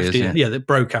Rally Grifter. Yeah, that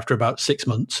broke after about 6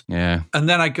 months. Yeah, and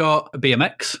then I got a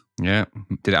BMX. Yeah,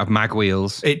 did it have mag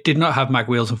wheels? It did not have mag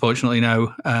wheels, unfortunately.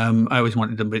 No, I always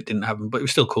wanted them, but it didn't have them. But it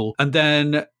was still cool. And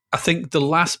then I think the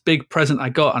last big present I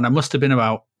got, and I must have been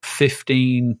about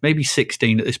 15, maybe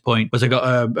 16 at this point, was I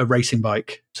got a racing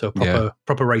bike. So a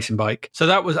proper racing bike. So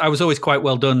I was always quite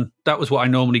well done. That was what I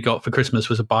normally got for Christmas,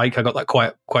 was a bike. I got that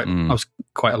quite I was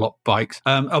quite a lot of bikes.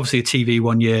 Obviously a TV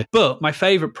one year. But my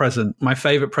favourite present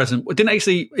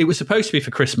it was supposed to be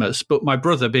for Christmas, but my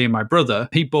brother, being my brother,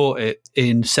 he bought it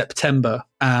in September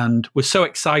and was so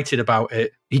excited about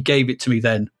it, he gave it to me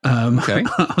then. Okay.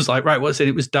 I was like, right, what's it?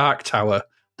 It was Dark Tower,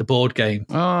 the board game.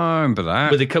 Oh, I remember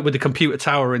that. With the computer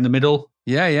tower in the middle.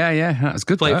 Yeah. That's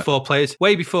good. Played 4 players.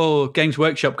 Way before Games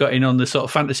Workshop got in on the sort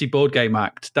of fantasy board game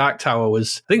act, Dark Tower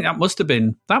was, I think that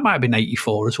might have been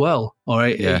 84 as well, or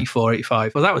 84,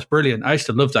 85. Well, that was brilliant. I used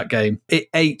to love that game. It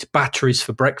ate batteries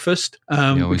for breakfast,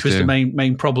 which was the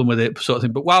main problem with it, sort of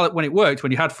thing. But when it worked,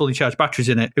 when you had fully charged batteries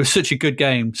in it, it was such a good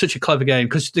game, such a clever game,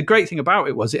 because the great thing about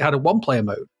it was it had a one-player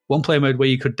mode where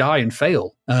you could die and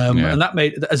fail. And that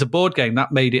made, as a board game,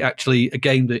 that made it actually a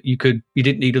game that you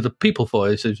didn't need other people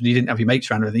for. So you didn't have your mates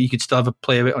around or anything. You could still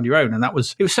play a bit on your own. And it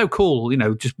was so cool,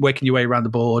 just working your way around the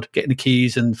board, getting the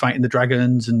keys and fighting the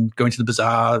dragons and going to the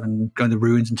bazaar and going to the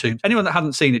ruins and tombs. Anyone that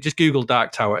hadn't seen it, just Google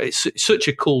Dark Tower. It's such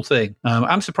a cool thing.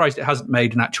 I'm surprised it hasn't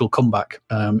made an actual comeback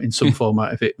in some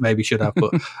format, if it maybe should have.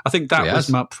 But I think that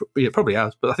it probably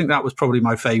has. But I think that was probably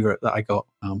my favourite that I got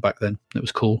back then. It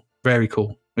was cool. Very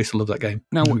cool. I used to love that game.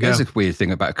 Now, there's a weird thing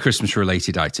about a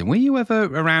Christmas-related item. Were you ever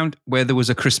around where there was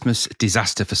a Christmas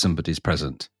disaster for somebody's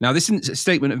present? Now, this isn't a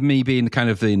statement of me being kind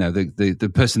of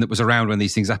the person that was around when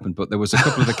these things happened, but there was a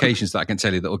couple of occasions that I can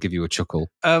tell you that will give you a chuckle.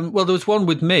 Well, there was one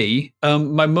with me.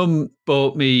 My mum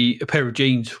bought me a pair of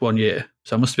jeans one year,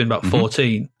 so I must have been about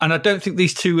 14. And I don't think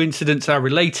these two incidents are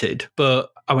related, but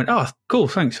I went, oh, cool,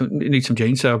 thanks. I need some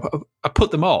jeans. So I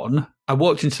put them on. I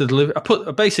walked into the living.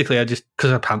 I just,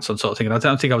 because I had pants on, sort of thing, and I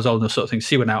don't think I was old enough, sort of thing.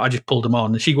 She went out. I just pulled them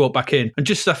on, and she walked back in. And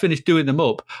just as I finished doing them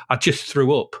up, I just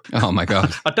threw up. Oh my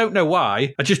god! I don't know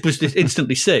why. I just was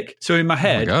instantly sick. So in my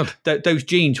head, those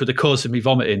jeans were the cause of me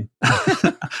vomiting,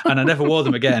 and I never wore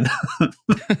them again.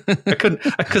 I couldn't,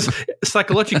 because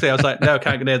psychologically, I was like, no, I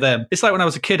can't go near them. It's like when I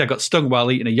was a kid, I got stung while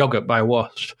eating a yogurt by a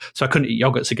wasp, so I couldn't eat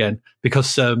yogurts again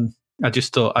because. I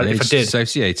just thought if I did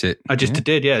associate it. I just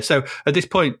did, yeah. So at this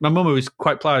point, my mum was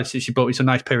quite proud. So she bought me some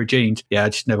nice pair of jeans. Yeah, I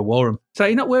just never wore them. So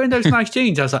you're not wearing those nice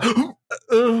jeans? I was like,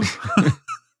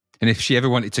 And if she ever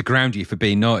wanted to ground you for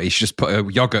being naughty, she just put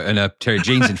a yogurt and a pair of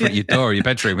jeans in front of your door or your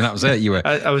bedroom, and that was it. You were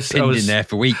pinned in there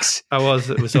for weeks. I was.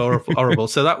 It was horrible.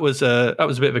 So that was a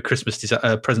bit of a Christmas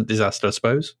present disaster, I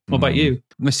suppose. What about you?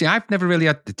 Well, see, I've never really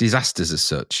had disasters as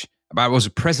such. But I was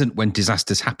present when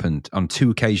disasters happened on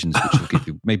 2 occasions, which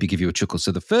will maybe give you a chuckle.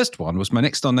 So the first one was my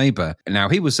next door neighbour. Now,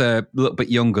 he was a little bit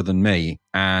younger than me,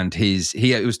 and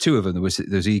it was 2 of them. There was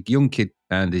a young kid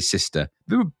and his sister.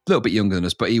 They were a little bit younger than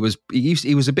us, but he was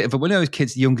a bit of one of those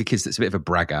kids, younger kids that's a bit of a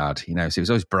braggart, So he was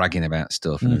always bragging about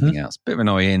stuff and everything else. Bit of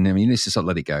annoying. I mean, he used to sort of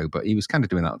let it go, but he was kind of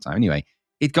doing that all the time. Anyway,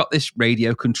 he'd got this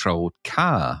radio-controlled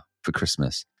car for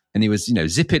Christmas, and he was,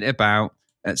 zipping it about.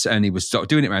 And he was sort of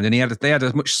doing it around, and they had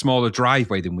a much smaller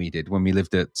driveway than we did when we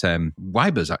lived at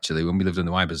Wybers, actually, when we lived on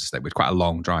the Wybers estate. We had quite a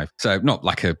long drive. So not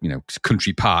like a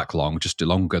country park long, just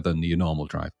longer than your normal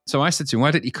drive. So I said to him,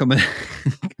 why don't you come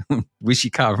and whiz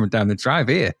your car from down the drive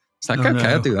here? It's like, okay,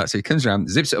 I'll do that. So he comes around,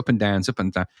 zips it up and down.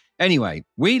 Anyway,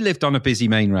 we lived on a busy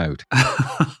main road.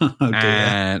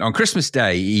 And on Christmas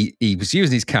Day, he was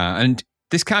using his car, and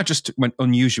this car just went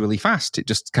unusually fast. It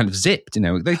just kind of zipped.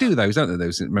 They do those, don't they?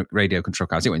 Those radio control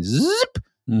cars. It went zip.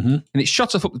 Mm-hmm. And it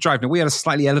shot off up the drive. Now, we had a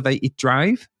slightly elevated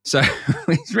drive. So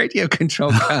his radio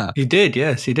control car. He did,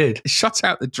 yes, he did. It shot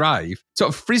out the drive,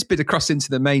 sort of frisbeed across into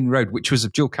the main road, which was a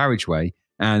dual carriageway,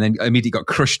 and then immediately got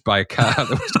crushed by a car that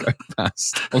was going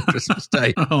past on Christmas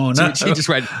Day. Oh, no. So he just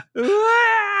went, and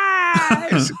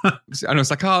I was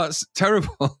like, oh, that's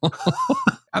terrible.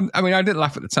 I mean, I didn't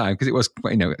laugh at the time because it was,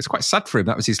 it's quite sad for him.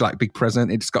 That was his big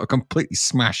present. It just got completely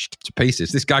smashed to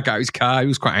pieces. This guy got out his car. He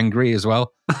was quite angry as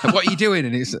well. Like, what are you doing?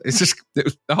 And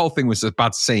the whole thing was a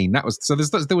bad scene. There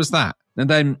was that. And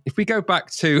then if we go back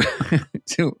to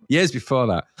years before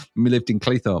that, when we lived in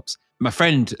Cleethorpes, my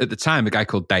friend at the time, a guy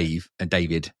called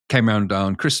David, came around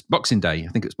on Boxing Day.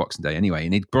 I think it was Boxing Day anyway.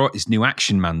 And he'd brought this new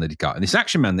Action Man that he got. And this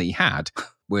Action Man that he had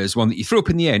was one that you threw up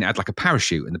in the air and it had like a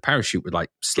parachute, and the parachute would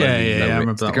slowly lower I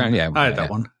remember to the that ground. one. Yeah, I had that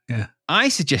one. Yeah. I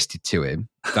suggested to him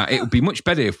that it would be much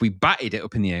better if we batted it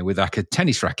up in the air with a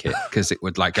tennis racket, because it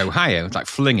would go higher,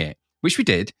 fling it, which we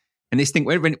did. And this thing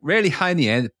went really high in the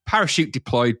air. The parachute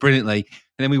deployed brilliantly.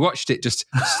 And then we watched it just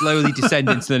slowly descend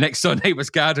into the next door neighbour's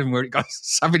garden, where it got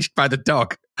savaged by the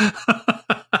dog. And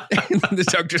the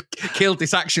dog just killed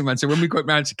this Action Man. So when we went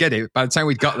round to get it, by the time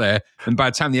we'd got there, and by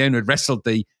the time the owner had wrestled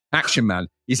the Action Man,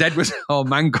 his head was all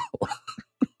mangled.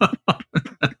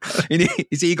 And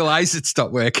his eagle eyes had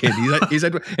stopped working. His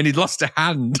head, and he'd lost a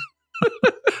hand.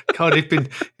 God, he'd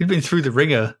been through the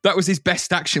ringer. That was his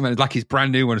best Action Man, his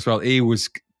brand new one as well. He was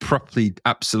properly,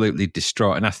 absolutely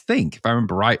distraught. And I think, if I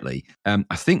remember rightly,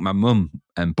 I think my mum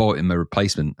bought him a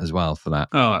replacement as well for that.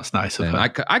 Oh, that's nice of her.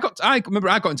 I remember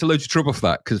I got into loads of trouble for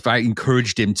that, because I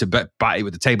encouraged him to bat it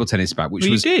with a table tennis bat, which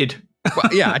was... You did?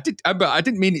 Well, yeah, I did, but I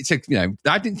didn't mean it to,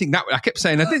 I didn't think that, I kept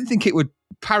saying, I didn't think it would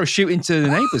parachute into the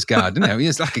neighbour's garden. He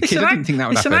was like a kid, I didn't think that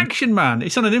would happen. It's an Action Man.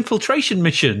 It's on an infiltration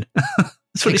mission.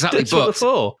 That's what exactly, it's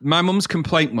for. My mum's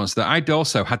complaint was that I'd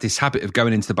also had this habit of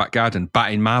going into the back garden,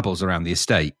 batting marbles around the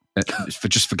estate.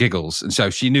 For giggles, and so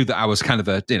she knew that I was kind of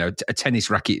a tennis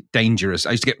racket dangerous.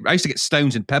 I used to get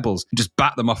stones and pebbles and just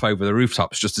bat them off over the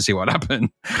rooftops just to see what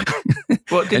happened.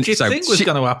 What did you think was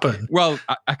going to happen? Well,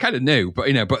 I kind of knew, but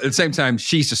but at the same time,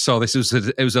 she just saw this.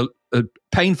 It was a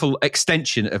painful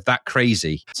extension of that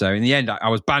crazy. So in the end, I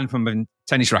was banned from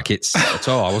tennis rackets at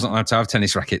all. I wasn't allowed to have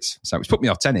tennis rackets. So it's put me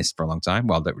off tennis for a long time.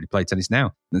 Well, I don't really play tennis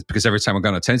now. It's because every time I go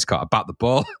on a tennis court, I bat the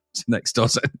ball next door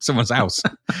to someone's house.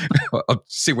 I'll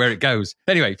see where it goes.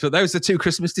 Anyway, so those are two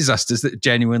Christmas disasters that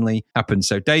genuinely happened.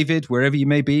 So David, wherever you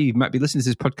may be, you might be listening to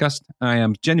this podcast, I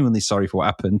am genuinely sorry for what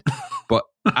happened, but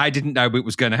I didn't know it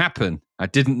was going to happen. I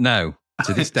didn't know.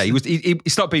 To this day, he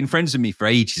stopped being friends with me for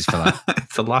ages for that.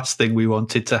 It's the last thing we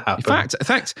wanted to happen. In fact, I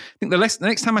think the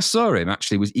next time I saw him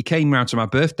actually was he came round to my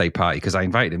birthday party because I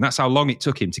invited him. That's how long it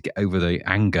took him to get over the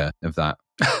anger of that.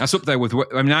 That's up there with.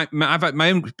 I mean, I've had my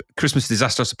own Christmas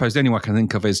disaster. I suppose the only one I can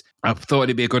think of is I thought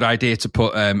it'd be a good idea to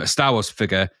put a Star Wars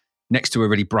figure next to a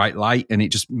really bright light, and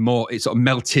it sort of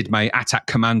melted my Attack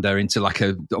Commander into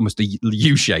almost a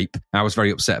U shape. I was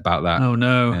very upset about that. Oh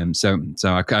no! So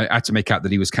I had to make out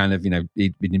that he was kind of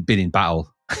he'd been in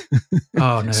battle.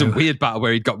 Oh no! Some weird battle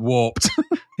where he'd got warped.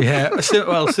 Yeah,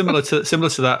 well, similar to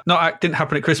that. It didn't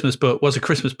happen at Christmas, but was a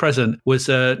Christmas present. Was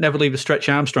never leave a Stretch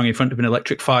Armstrong in front of an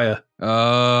electric fire.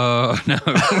 Oh no!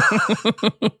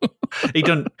 He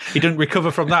didn't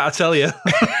recover from that, I tell you.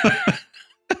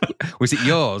 Was it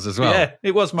yours as well? Yeah,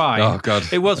 it was mine. Oh God,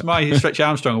 it was my Stretch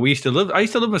Armstrong. I used to love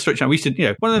my Stretch Armstrong. We used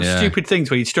to, one of those stupid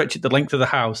things where you stretch it the length of the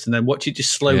house and then watch it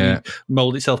just slowly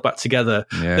mold itself back together.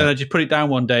 Yeah. Then I just put it down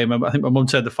one day. I think my mum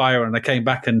turned the fire on, and I came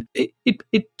back and it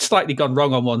slightly gone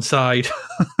wrong on one side.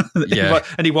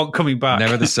 And he wasn't coming back.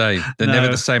 Never the same. They're never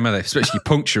the same, are they? Especially you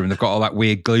puncture them. They've got all that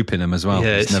weird gloop in them as well.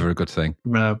 Yeah, it's never a good thing.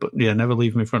 No, but never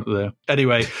leave them in front of there.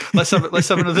 Anyway, let's have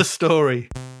another story.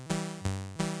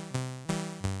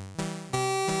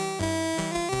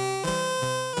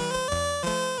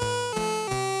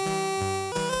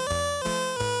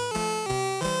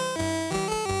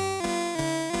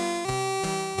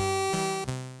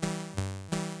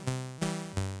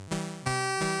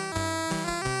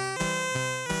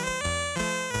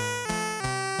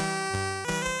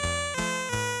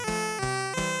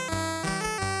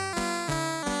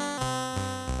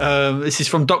 This is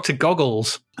from Dr.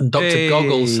 Goggles. And Dr.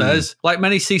 Goggles says, like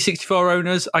many C64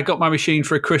 owners, I got my machine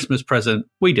for a Christmas present.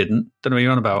 We didn't. Don't know what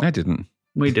you're on about. I didn't.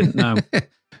 We didn't, no.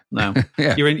 No.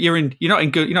 Yeah. You're not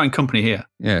in company here.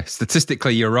 Yeah.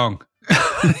 Statistically, you're wrong.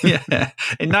 Yeah.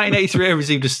 In 1983,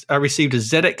 I received a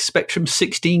ZX Spectrum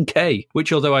 16K,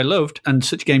 which although I loved, and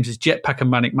such games as Jetpack and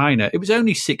Manic Miner, it was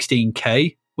only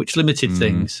 16K, which limited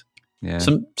things. Yeah.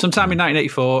 Sometime in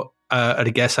 1984, at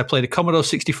a guess, I played a Commodore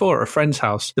 64 at a friend's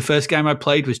house. The first game I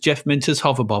played was Jeff Minter's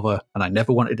Hover Bobber, and I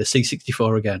never wanted a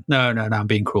C64 again. No, I'm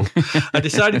being cruel. I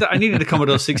decided that I needed a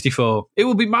Commodore 64. It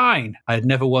would be mine. I had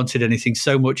never wanted anything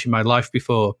so much in my life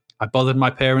before. I bothered my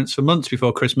parents for months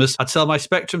before Christmas. I'd sell my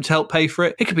Spectrum to help pay for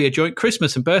it. It could be a joint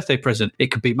Christmas and birthday present.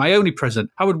 It could be my only present.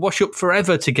 I would wash up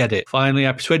forever to get it. Finally,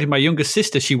 I persuaded my younger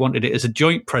sister she wanted it as a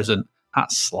joint present.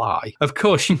 That's sly. Of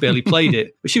course, she barely played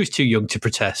it, but she was too young to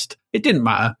protest. It didn't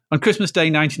matter. On Christmas Day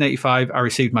 1985, I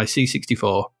received my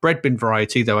C64. Bread bin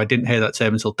variety, though I didn't hear that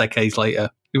term until decades later.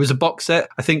 It was a box set,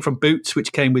 I think from Boots,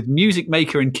 which came with Music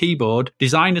Maker and keyboard,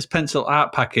 Designer's Pencil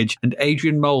art package, and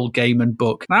Adrian Mole game and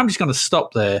book. And I'm just going to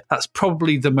stop there. That's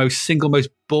probably the most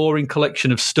boring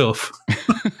collection of stuff.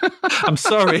 I'm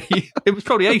sorry. It was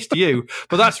probably ace to you,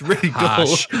 but that's really dull.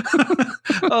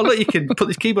 Oh, look, you can put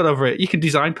this keyboard over it. You can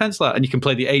design pencil art and you can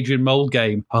play the Adrian Mole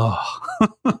game. Oh,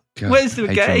 God, where's the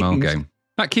game?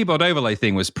 That keyboard overlay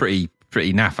thing was pretty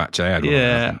naff, actually.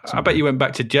 I bet you went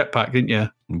back to Jetpack, didn't you?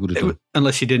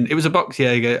 Unless you didn't. It was a box,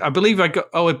 yeah. I believe I got.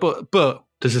 Oh, but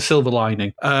there's a silver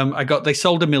lining. They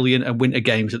sold 1 million and Winter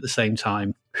Games at the same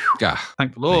time.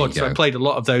 Thank the Lord. So I played a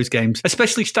lot of those games,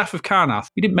 especially Staff of Carnath.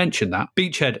 You didn't mention that.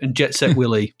 Beachhead and Jet Set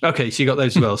Willy. Okay, so you got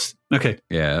those as well. Okay.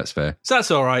 Yeah, that's fair. So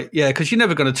that's all right. Yeah, because you're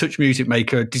never going to touch Music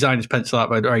Maker, Designer's Pencil Art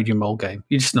by Adrian Mole game.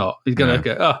 You're just not. You're going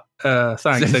to go,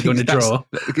 thanks, they're going to draw.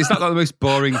 Is that like the most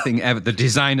boring thing ever? The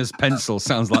Designer's Pencil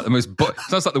sounds like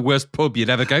the worst pub you'd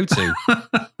ever go to.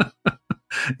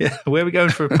 Yeah, where are we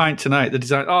going for a pint tonight? The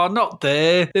design. Oh, not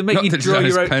there. They make you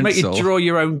draw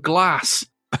your own glass.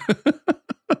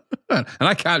 And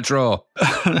I can't draw.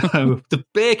 No, the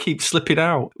beer keeps slipping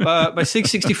out. My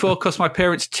C64 cost my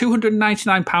parents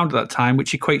 £299 at that time,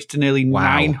 which equates to nearly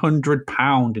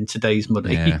 £900 in today's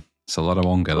money. Yeah. It's a lot of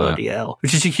wonga, bloody hell.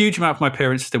 Which is a huge amount for my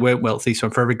parents. They weren't wealthy, so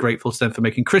I'm forever grateful to them for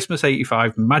making Christmas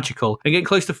 85 magical. And getting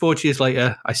close to 40 years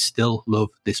later, I still love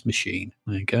this machine.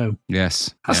 There you go.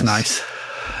 Yes. That's nice.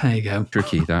 There you go.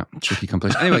 Tricky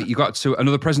compilation. Anyway, you got to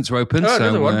another present to open. Oh,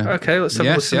 another one. Okay, let's have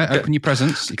a look. Yeah, open your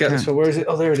presents. Get this one. Where is it?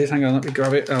 Oh, there it is. Hang on, let me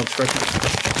grab it. All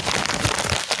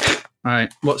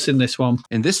right, what's in this one?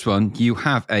 In this one, you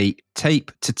have a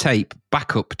tape-to-tape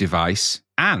backup device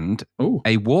and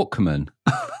a Walkman.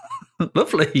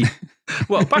 Lovely.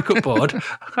 What, backup board?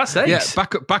 That's ace. Yeah,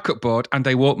 backup board and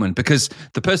a Walkman, because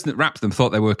the person that wrapped them thought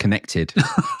they were connected.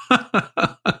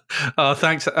 Oh,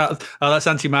 thanks. That's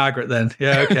Auntie Margaret then.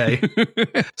 Yeah, okay.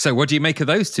 So what do you make of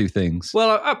those two things?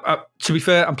 Well, to be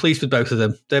fair, I'm pleased with both of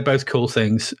them. They're both cool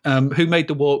things. Who made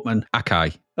the Walkman?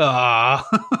 Akai. Ah,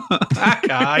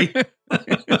 Akai.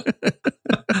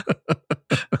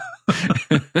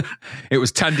 It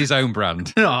was Tandy's own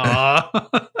brand.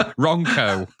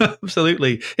 Ronco.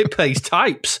 Absolutely. It plays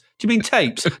types. Do you mean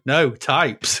tapes? No,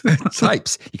 types.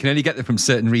 Types. You can only get them from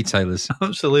certain retailers.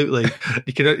 Absolutely.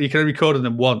 You can only record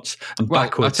them once and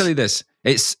backwards. I'll tell you this.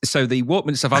 It's so the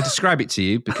Walkman stuff. I'll describe it to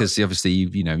you because obviously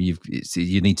you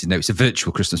need to know it's a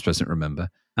virtual Christmas present. Remember,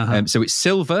 so it's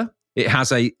silver. It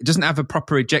doesn't have a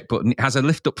proper eject button. It has a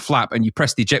lift up flap, and you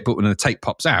press the eject button, and the tape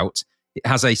pops out. It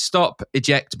has a stop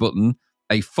eject button,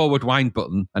 a forward wind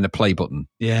button, and a play button.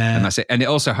 Yeah, and that's it. And it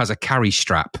also has a carry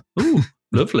strap. Ooh.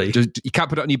 Lovely. You can't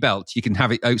put it on your belt. You can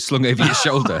have it slung over your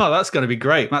shoulder. Oh, that's going to be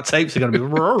great. My tapes are going to be...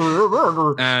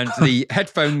 And the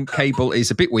headphone cable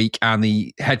is a bit weak, and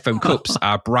the headphone cups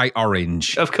are bright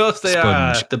orange. Of course they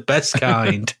are. The best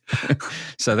kind.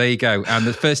 So there you go. And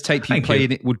the first tape you play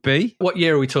in it would be? What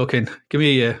year are we talking? Give me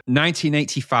a year.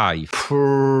 1985.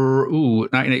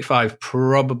 1985.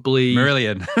 Probably...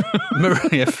 Marillion.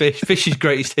 Fish's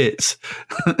Greatest Hits.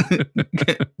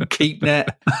 Keep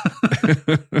Net.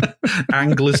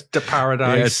 Anglers to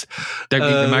Paradise. Yes. Don't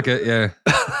eat the maggot,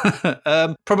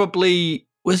 yeah. Probably,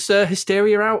 was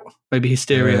Hysteria out? Maybe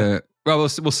Hysteria. Well, we'll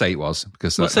say it was.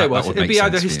 Because It'd be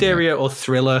either Hysteria or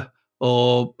Thriller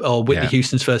or Whitney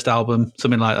Houston's first album,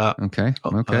 something like that. Okay.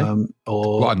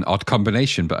 Or what an odd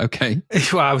combination, but okay.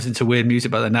 Well, I was into weird music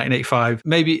about that, 1985.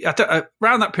 Maybe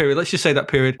around that period, let's just say that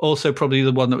period. Also, probably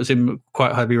the one that was in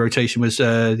quite heavy rotation was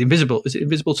The Invisible. Is it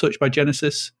Invisible Touch by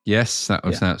Genesis? Yes, that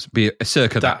was be a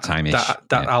circa that time-ish.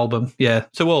 That album, yeah.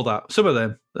 So all that, some of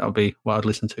them, that would be what I'd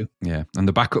listen to. Yeah. And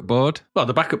the backup board? Well,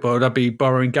 the backup board, I'd be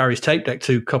borrowing Gary's tape deck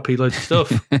to copy loads of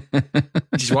stuff.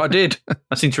 Which is what I did.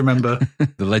 I seem to remember.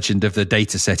 The legend of the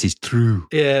data set is true.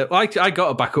 Yeah. Well, I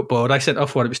got a backup board. I sent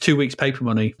off one. It was 2 weeks paper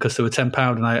money because they were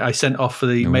 £10. And I sent off for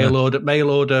the mail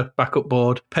order backup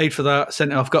board. Paid for that.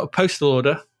 Sent it off. Got a postal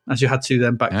order, as you had to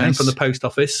then back then, from the post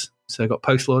office. So I got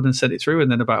postal order and sent it through, and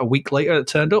then about a week later it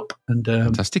turned up. And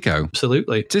fantastico.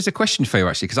 Absolutely. There's a question for you,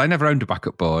 actually, because I never owned a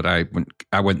backup board. I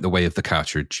went the way of the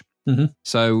cartridge. Mm-hmm.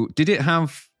 So did it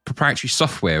have proprietary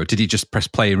software, or did you just press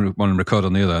play on one and record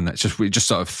on the other, and that's just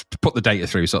sort of put the data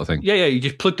through, sort of thing? Yeah. You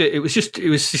just plugged it. It was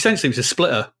essentially a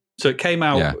splitter. So it came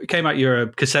out your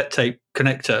cassette tape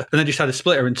connector, and then just had a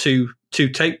splitter and two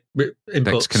tape inputs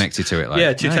that's connected to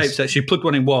it. Two tapes. So you plugged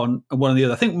one in one and one in the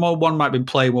other. I think one might have been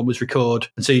play, one was record,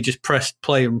 and so you just pressed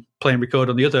play and record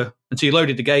on the other. And so you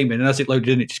loaded the game in, and as it loaded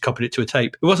in, it just copied it to a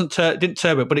tape. It wasn't didn't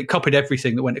turbo, but it copied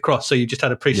everything that went across. So you just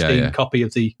had a pristine copy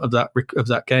of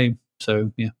that game.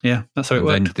 So yeah, that's how it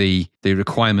worked. Then the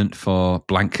requirement for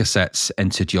blank cassettes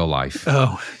entered your life.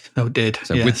 Oh, it did.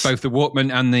 So with both the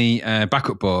Walkman and the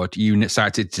backup board, you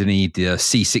started to need the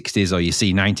C60s or your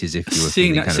C90s if you were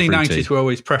feeling kind of C90s fruity. were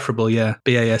always preferable, yeah.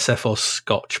 BASF or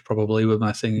Scotch probably were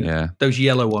my thing. Yeah. Those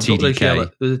yellow ones.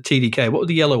 TDK. The TDK. What were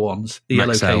the yellow ones? The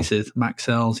yellow cases.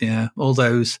 Maxells, yeah. All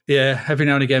those. Yeah, every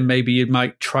now and again maybe you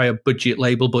might try a budget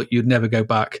label, but you'd never go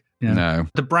back. Yeah. No.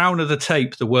 The browner the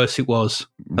tape, the worse it was.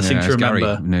 I seem to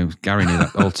remember. Gary knew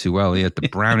that all too well. He had the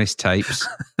brownest tapes.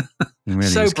 He really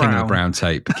So was king brown. of the brown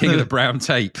tape. King of the brown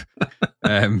tape.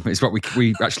 It's what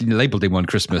we actually labelled him one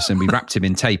Christmas, and we wrapped him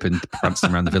in tape and pranced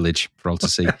him around the village for all to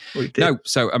see. We did. No,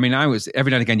 so I mean, I was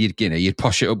every now and again you'd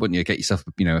posh it up, wouldn't you? Get yourself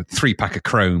 3-pack of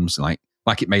chromes, like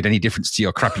it made any difference to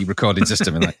your crappy recording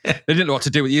system. And they didn't know what to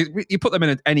do with you. You put them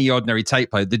in any ordinary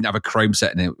tape player, didn't have a chrome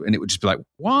set in it, and it would just be like,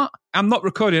 what? I'm not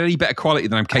recording any better quality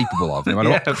than I'm capable of, no matter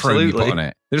what chrome you put on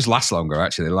it. They just last longer,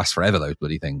 actually. They last forever, those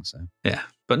bloody things. So. Yeah.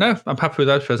 But no, I'm happy with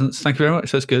those presents. Thank you very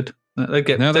much. That's good.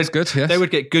 That's good, yes. They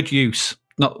would get good use.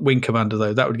 Not Wing Commander,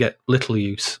 though. That would get little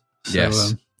use. So,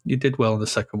 yes. You did well on the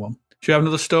second one. Do you have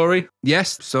another story?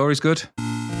 Yes, story's good.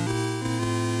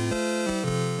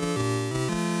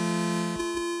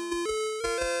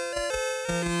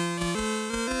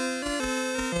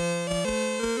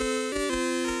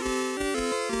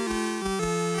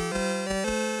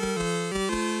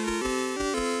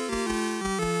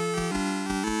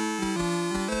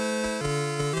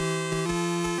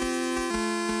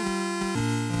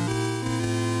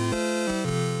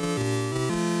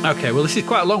 Okay, well, this is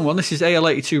quite a long one. This is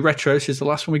AL82 Retro. This is the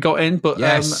last one we got in, but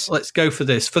let's go for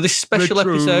this. For this special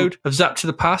episode of Zapped to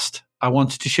the Past, I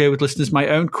wanted to share with listeners my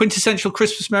own quintessential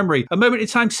Christmas memory, a moment in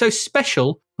time so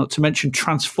special, not to mention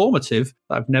transformative,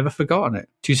 that I've never forgotten it.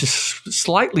 To use a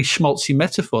slightly schmaltzy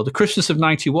metaphor, the Christmas of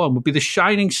 91 would be the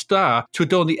shining star to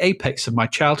adorn the apex of my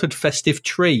childhood festive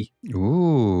tree.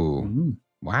 Ooh.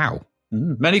 Wow.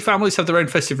 Many families have their own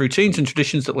festive routines and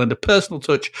traditions that lend a personal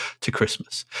touch to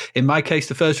Christmas. In my case,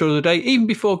 the first order of the day, even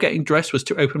before getting dressed, was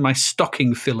to open my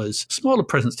stocking fillers, smaller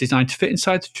presents designed to fit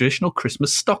inside the traditional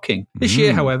Christmas stocking. This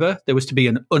year, however, there was to be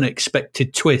an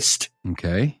unexpected twist.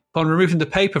 Okay. Upon removing the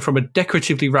paper from a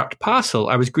decoratively wrapped parcel,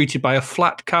 I was greeted by a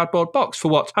flat cardboard box for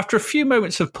what, after a few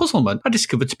moments of puzzlement, I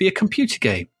discovered to be a computer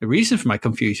game. The reason for my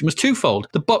confusion was twofold.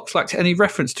 The box lacked any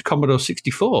reference to Commodore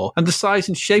 64, and the size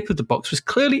and shape of the box was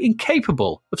clearly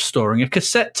incapable of storing a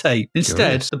cassette tape.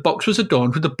 Instead, the box was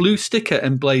adorned with a blue sticker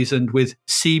emblazoned with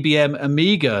CBM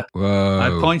Amiga. Whoa. I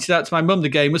pointed out to my mum the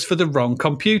game was for the wrong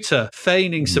computer.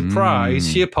 Feigning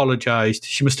surprise, she apologised.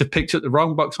 She must have picked up the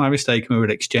wrong box by mistake and we would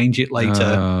exchange it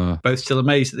later. Both still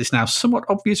amazed that this now somewhat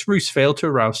obvious ruse failed to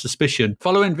arouse suspicion.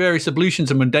 Following various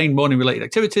ablutions and mundane morning-related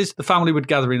activities, the family would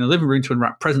gather in the living room to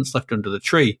unwrap presents left under the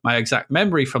tree. My exact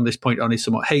memory from this point on is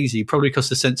somewhat hazy, probably because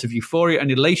the sense of euphoria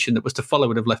and elation that was to follow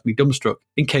would have left me dumbstruck,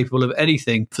 incapable of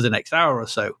anything for the next hour or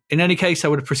so. In any case, I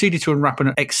would have proceeded to unwrap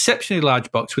an exceptionally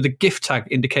large box with a gift tag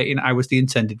indicating I was the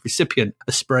intended recipient.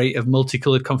 A spray of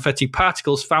multicoloured confetti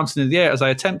particles fountained in the air as I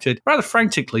attempted, rather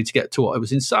frantically, to get to what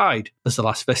was inside. As the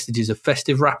last vestiges of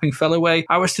festive wrapping fell away,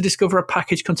 I was to discover a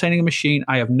package containing a machine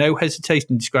I have no hesitation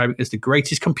in describing as the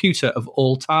greatest computer of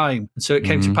all time. And so it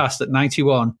came to pass that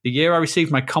 91, the year I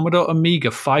received my Commodore Amiga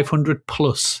 500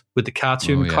 Plus, with the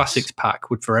Cartoon Classics pack,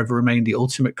 would forever remain the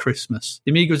ultimate Christmas.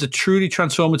 The Amiga was a truly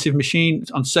transformative machine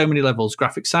on so many levels.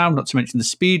 Graphic sound, not to mention the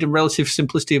speed and relative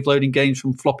simplicity of loading games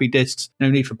from floppy disks. No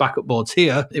need for backup boards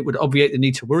here. It would obviate the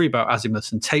need to worry about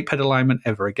azimuths and tape head alignment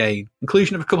ever again.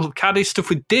 Inclusion of a couple of caddies stuffed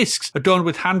with discs, adorned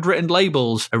with handwritten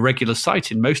labels, a regular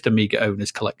sight in most Amiga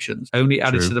owners' collections, only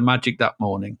added to the magic that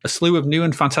morning. A slew of new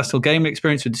and fantastical gaming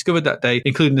experiences were discovered that day,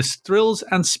 including the thrills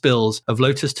and spills of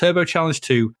Lotus Turbo Challenge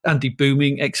 2 and the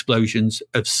booming explosions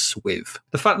of Swiv.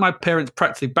 The fact my parents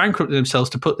practically bankrupted themselves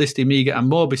to put this, the Amiga, and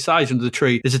more besides under the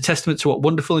tree is a testament to what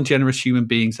wonderful and generous human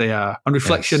beings they are. On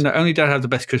reflection, not only did I have the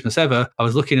best Christmas ever, I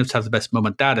was lucky enough to have the best mum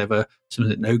and dad ever, something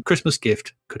that no Christmas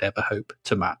gift could ever hope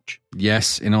to match.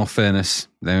 Yes, in all fairness,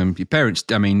 Your parents,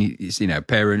 I mean,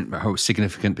 parent,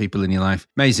 significant people in your life.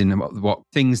 Amazing what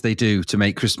things they do to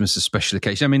make Christmas a special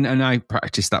occasion. I mean, and I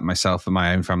practice that myself for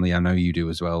my own family. I know you do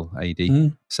as well,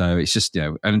 AD. So it's just,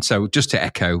 and so just to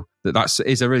echo that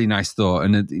is a really nice thought.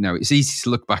 And, it's easy to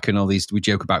look back and all these, we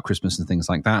joke about Christmas and things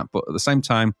like that. But at the same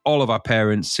time, all of our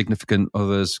parents, significant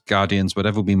others, guardians,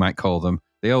 whatever we might call them,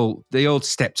 they all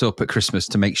stepped up at Christmas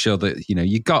to make sure that,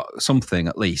 you got something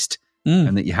at least.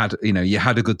 And that you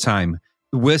had a good time.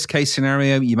 The worst case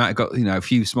scenario, you might have got, a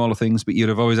few smaller things, but you'd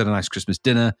have always had a nice Christmas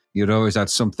dinner. You'd always had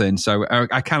something. So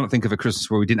I cannot think of a Christmas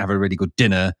where we didn't have a really good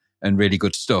dinner and really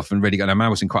good stuff and really good. I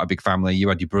was in quite a big family. You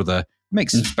had your brother.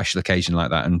 Makes a special occasion like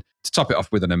that. And to top it off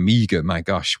with an Amiga, my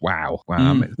gosh, wow.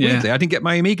 Weirdly, I didn't get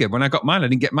my Amiga. When I got mine, I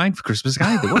didn't get mine for Christmas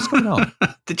either. What's going on?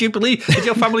 Did your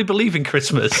family believe in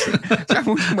Christmas?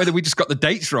 Whether we just got the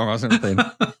dates wrong or something.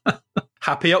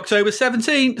 Happy October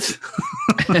 17th.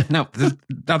 Now,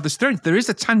 there is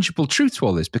a tangible truth to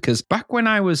all this, because back when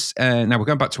I was, now we're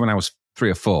going back to when I was 3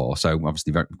 or 4, so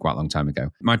obviously quite a long time ago.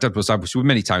 My dad was,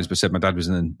 many times, but said my dad was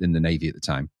in the Navy at the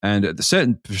time. And at for a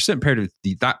certain period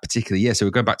of that particular year, so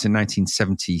we're going back to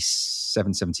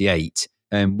 1977, 78,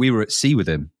 we were at sea with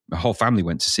him. The whole family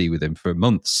went to sea with him for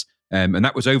months. And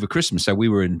that was over Christmas. So we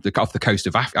were off the coast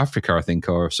of Africa, I think,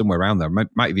 or somewhere around there. Might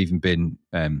have even been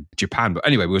Japan. But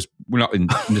anyway, we're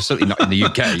certainly not in the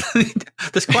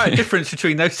UK. There's quite a difference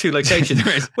between those two locations.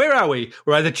 Where are we?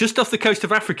 We're either just off the coast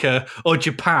of Africa or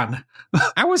Japan.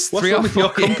 I was 3 or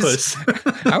 4 years.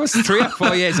 I was 3 or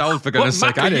 4 years old, for goodness'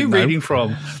 sake. What map are you reading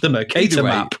from? The Mercator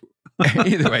map.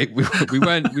 Either way, we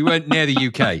weren't near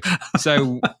the UK.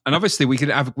 So, and obviously we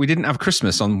didn't have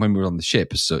Christmas on when we were on the ship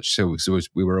as such. So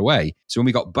we were away. So when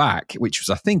we got back, which was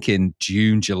I think in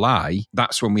June, July,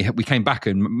 that's when we came back,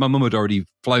 and my mum had already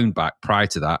flown back prior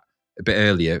to that a bit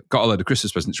earlier, got a load of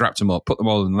Christmas presents, wrapped them up, put them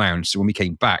all in the lounge. So when we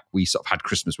came back, we sort of had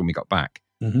Christmas when we got back.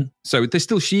 Mm-hmm. So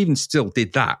she even still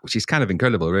did that, which is kind of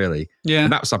incredible, really. Yeah.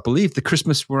 And that was, I believe, the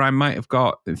Christmas where I might have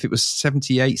got, if it was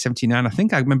 78, 79, I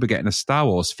think I remember getting a Star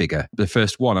Wars figure, the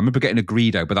first one. I remember getting a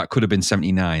Greedo, but that could have been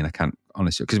 79. I can't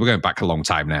honestly, because we're going back a long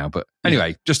time now. But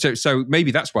anyway, so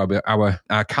maybe that's why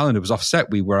our calendar was offset.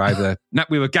 We were either,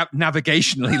 we were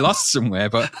navigationally lost somewhere,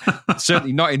 but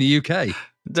certainly not in the UK.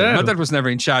 So my dad was never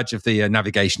in charge of the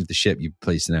navigation of the ship, you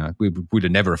please to know. We would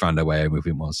have never found our way home if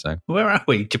it was. So where are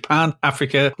we? Japan,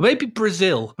 Africa, maybe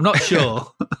Brazil. I'm not sure.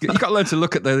 You got to learn to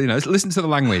look at listen to the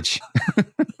language.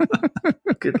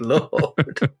 Good Lord.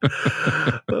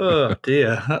 Oh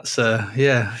dear. That's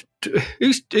yeah.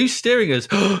 Who's steering us?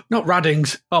 Not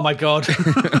Raddings. Oh my God.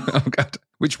 Oh God.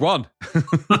 Which one?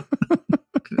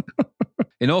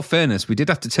 In all fairness, we did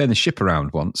have to turn the ship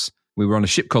around once. We were on a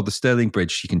ship called the Stirling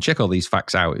Bridge. You can check all these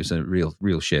facts out. It was a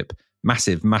real ship.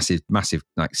 Massive,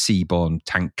 like seaborne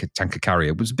tanker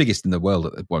carrier. It was the biggest in the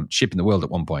world, ship in the world at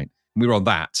one point. We were on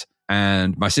that.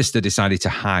 And my sister decided to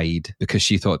hide because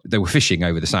she thought they were fishing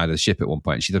over the side of the ship at one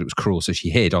point. She thought it was cruel, so she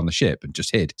hid on the ship and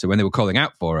just hid. So when they were calling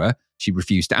out for her, she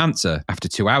refused to answer. After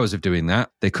 2 hours of doing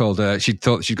that, they called her. She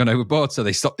thought she'd gone overboard, so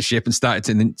they stopped the ship and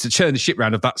started to turn the ship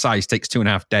around of that size takes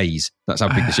 2.5 days. That's how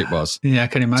big the ship was. Yeah, I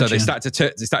can imagine. So they started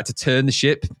to turn the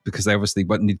ship because they obviously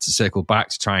needed to circle back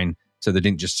to try and so they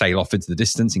didn't just sail off into the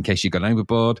distance in case she'd gone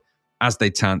overboard. As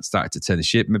they started to turn the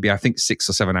ship, maybe I think 6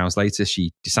 or 7 hours later,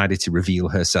 she decided to reveal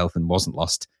herself and wasn't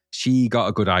lost. She got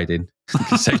a good hiding,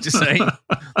 safe to say.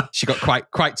 She got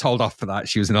quite told off for that.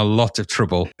 She was in a lot of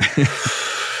trouble.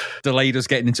 Delayed us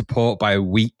getting into port by a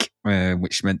week,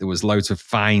 which meant there was loads of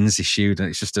fines issued, and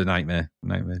it's just a nightmare.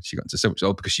 She got into so much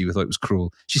trouble because she thought it was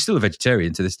cruel. She's still a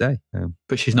vegetarian to this day.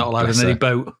 But she's not allowed on any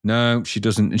boat. No, she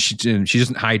doesn't. And she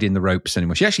doesn't hide in the ropes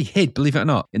anymore. She actually hid, believe it or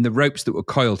not, in the ropes that were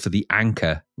coiled to the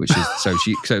anchor, which is so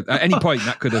at any point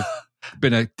that could have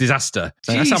been a disaster.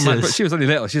 So but she was only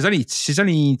little. She's only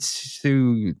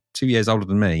 2 years older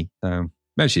than me. So.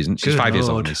 No, she isn't. She's 5 years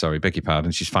older than me. Sorry, beg your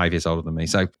pardon. She's 5 years older than me.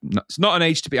 So it's not an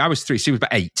age to be. I was 3. She was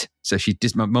about 8. So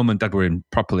my mum and dad were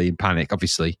properly in panic,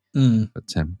 obviously. But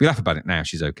we laugh about it now.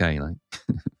 She's okay. Like,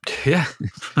 yeah,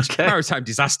 okay. Maritime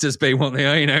disasters being what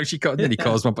they are. She got nearly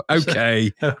caused one, but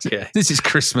okay. This is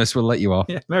Christmas. We'll let you off.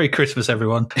 Yeah. Merry Christmas,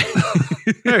 everyone.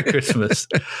 Merry Christmas.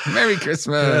 Merry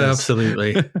Christmas. Yeah,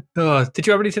 absolutely. Did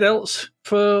you have anything else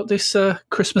for this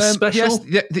Christmas special?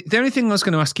 Yes. The only thing I was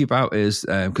going to ask you about is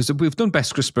because we've done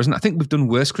best Christmas present. I think we've done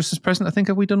worst Christmas present. I think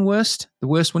have we done worst? The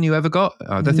worst one you ever got?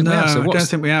 I don't think we have. So I don't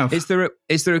think we have. Is there?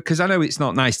 Because I know it's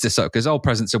not nice to because all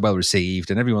presents are well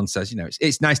received, and everyone says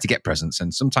it's nice to get presents,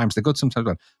 and sometimes they're good, sometimes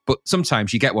bad. But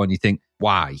sometimes you get one, you think,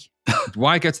 why?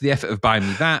 Why go to the effort of buying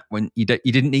me that when you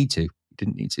didn't need to? You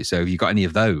didn't need to. So have you got any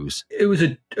of those? It was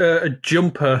a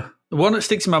jumper The one that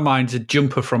sticks in my mind is a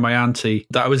jumper from my auntie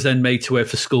that I was then made to wear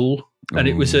for school, and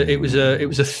it was a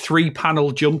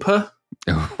 3-panel jumper.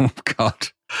 Oh God!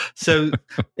 So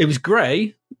it was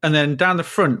grey, and then down the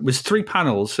front was 3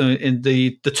 panels. So in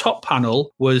the top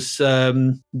panel was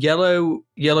yellow,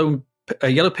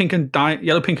 pink, and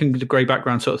the grey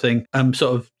background sort of thing.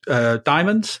 Sort of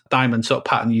diamond sort of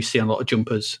pattern you see on a lot of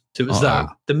jumpers. So it was that.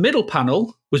 The middle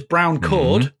panel was brown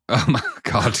cord. Oh my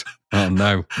God! Oh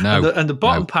no! And the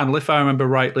bottom panel, if I remember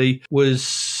rightly,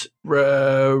 was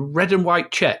red and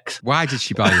white checks. Why did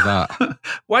she buy that?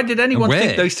 Why did anyone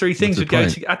think those 3 things would go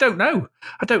together? I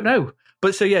don't know.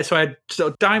 But so I had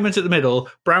sort of diamonds at the middle,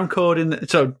 brown cord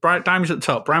diamonds at the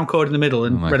top, brown cord in the middle,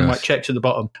 and red and white checks at the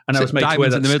bottom. And I was made to wear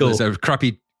that in the middle. It's a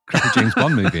crappy James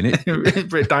Bond movie, isn't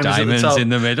it? Diamonds in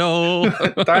the middle.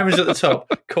 Diamonds at the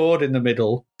top, cord in the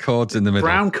middle. Cords in the middle.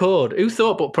 Brown cord. Who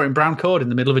thought about putting brown cord in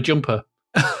the middle of a jumper?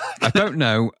 I don't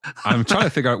know. I'm trying to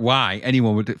figure out why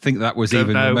anyone would think that was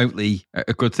remotely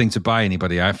a good thing to buy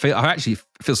anybody. I actually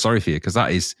feel sorry for you, because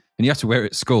that is, and you have to wear it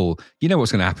at school. You know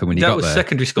what's going to happen when you got there. That was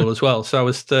secondary school as well, so I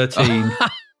was 13.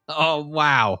 Oh,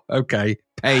 wow. Okay.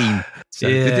 Pain. So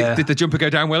did the jumper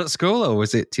go down well at school, or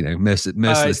was it, mercilessly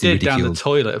ridiculed? It did down the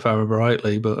toilet, if I remember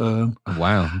rightly. But oh,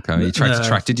 wow. Okay. You tried to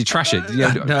trash. Did you trash it?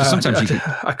 Sometimes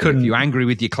I couldn't. If you're angry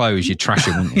with your clothes, you trash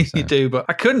it, wouldn't you? So. You do, but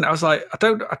I couldn't. I was like,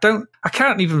 I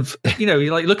can't even.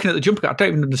 You're like looking at the jumper. I don't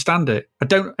even understand it. I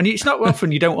don't, and it's not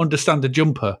often you don't understand a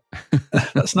jumper.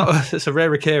 It's a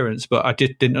rare occurrence, but I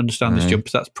didn't understand this jumper.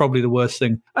 So that's probably the worst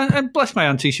thing. And bless my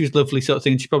auntie, she was lovely sort of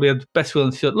thing. She probably had the best will,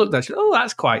 and she looked at it. Oh,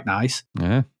 that's quite nice.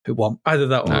 Yeah. Who won? Either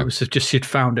that or it was just she'd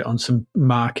found it on some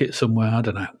market somewhere. I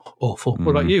don't know. Awful.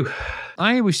 What about you?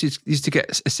 I always used to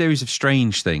get a series of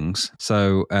strange things.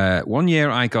 So one year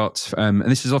I got, and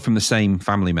this is all from the same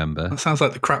family member. That sounds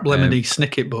like the Crap Lemony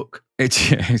Snicket book.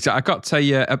 I got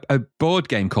a board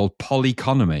game called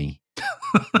Polyconomy,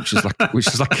 which is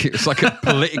like a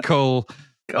political.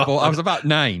 Well, I was about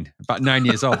 9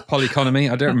 years old.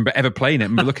 Polyconomy. I don't remember ever playing it. I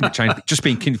remember looking at China, just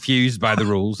being confused by the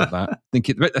rules of that.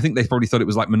 I think they probably thought it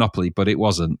was like Monopoly, but it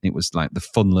wasn't. It was like the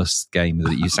funless game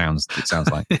that it sounds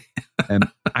like.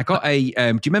 I got a. Do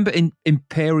you remember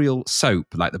Imperial soap,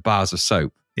 like the bars of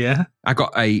soap? Yeah. I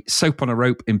got a soap on a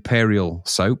rope Imperial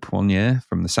soap one year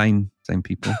from the same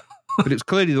people. But it was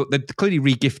clearly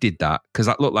regifted that, because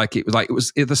that looked like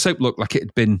the soap looked like it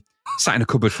had been sat in a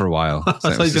cupboard for a while. So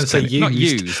I thought you were going to say used. Not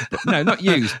used. Not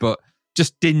used, but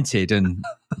just dinted and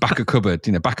back a cupboard,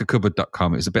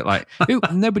 backacupboard.com. It was a bit like,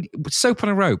 nobody, soap on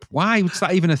a rope. Why was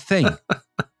that even a thing?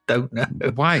 Don't know.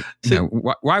 Why?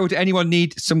 Why would anyone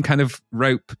need some kind of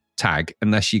rope tag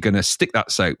unless you're going to stick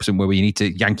that soap somewhere where you need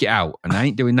to yank it out? And I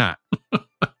ain't doing that.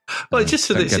 Well, it's just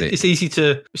so that it's easy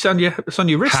to. It's on your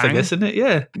wrist, I guess, isn't it?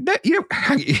 Yeah. No,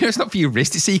 it's not for your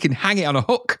wrist. It's so you can hang it on a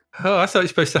hook. Oh, I thought you were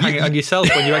supposed to hang it on yourself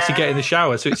when you actually get in the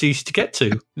shower, so it's easy to get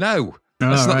to. No,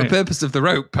 that's not the purpose of the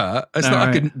rope part. It's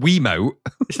not like a Wiimote.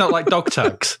 It's not like dog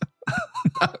tags.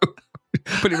 No.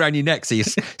 Put it around your neck so you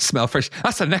smell fresh.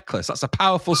 That's a necklace. That's a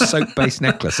powerful soap-based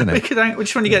necklace, isn't it?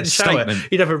 Just when you get in the shower,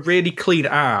 you'd have a really clean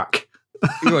arc.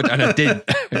 You would, and I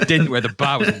didn't where the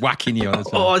bar was whacking you all the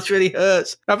time. Oh, it really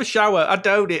hurts. Have a shower. I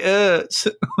don't. It hurts.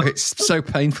 It's so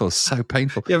painful.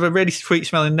 You have a really sweet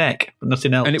smelling neck, but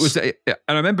nothing else. And and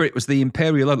I remember it was the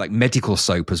Imperial, like medical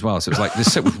soap as well. So it was like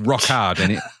this soap was rock hard,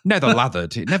 and it never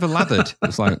lathered. It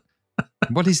was like,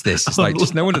 what is this? It's like,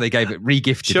 just no wonder they gave it,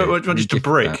 regifted it. Just a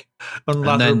brick,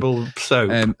 unlatherable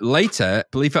soap. Later,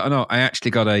 believe it or not, I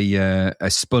actually got a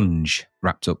sponge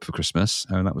wrapped up for Christmas,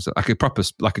 and that was like a proper,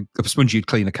 like a sponge you'd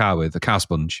clean a car with, a car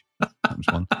sponge. That was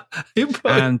one.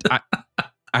 And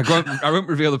I won't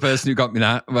reveal the person who got me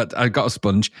that, but I got a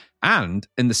sponge. And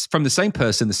from the same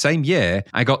person, the same year,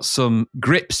 I got some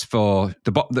grips for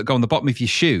that go on the bottom of your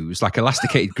shoes, like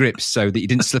elasticated grips, so that you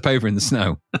didn't slip over in the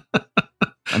snow.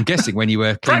 I'm guessing when you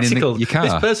were cleaning your car.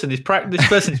 This person is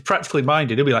practically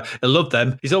minded. He'll be like, I love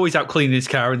them. He's always out cleaning his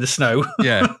car in the snow.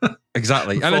 Yeah,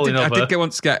 exactly. And I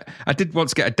did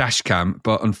once get a dash cam,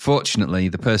 but unfortunately,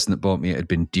 the person that bought me it had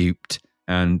been duped,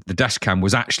 and the dash cam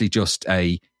was actually just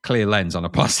a clear lens on a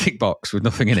plastic box with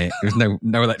nothing in it. There was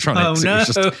no electronics.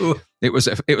 Oh, no. It was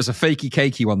a fakey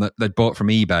cakey one that they'd bought from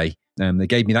eBay. They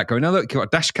gave me that going, oh, look, you've got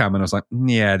a dash cam. And I was like,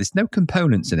 yeah, there's no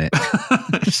components in it.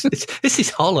 This is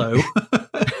hollow.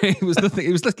 It was nothing.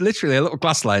 It was literally a little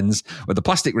glass lens with a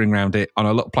plastic ring around it on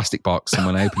a little plastic box. And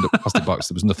when I opened up the plastic box,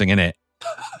 there was nothing in it.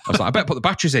 I was like, I better put the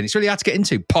batteries in. It's really hard to get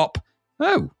into. Pop.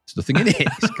 oh, there's nothing in it.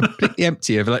 It's completely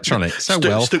empty of electronics. So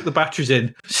stuck the batteries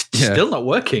in. Still not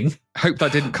working. Hope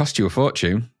that didn't cost you a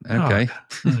fortune. Okay.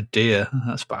 Oh dear,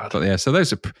 that's bad. But yeah, so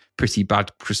those are pretty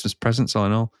bad Christmas presents all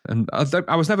in all. And I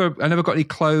never got any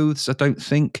clothes. I don't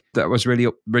think that was really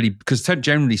because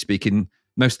generally speaking,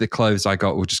 most of the clothes I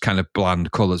got were just kind of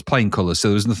bland colours, plain colours. So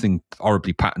there was nothing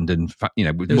horribly patterned and,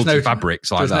 with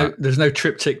multi-fabrics like that. There's no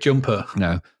triptych jumper.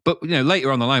 No. But, later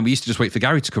on the line, we used to just wait for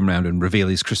Gary to come around and reveal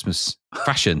his Christmas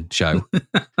fashion show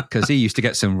because he used to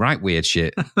get some right weird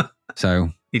shit. So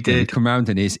he did. He'd come around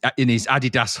in his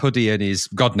Adidas hoodie and his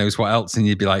God knows what else. And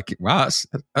you'd be like, wow,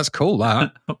 that's cool,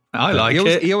 that. I like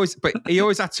it. He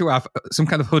always had to have some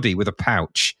kind of hoodie with a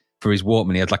pouch. For his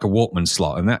Walkman, he had like a Walkman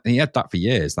slot, and he had that for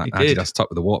years. That Adidas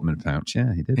top with a Walkman pouch.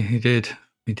 Yeah, he did.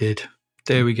 He did.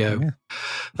 There we go. Yeah.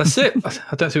 That's it.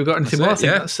 I don't think we've got anything more. I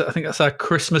think that's our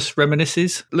Christmas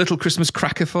reminiscences. Little Christmas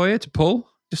cracker for you to pull,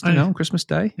 just on Christmas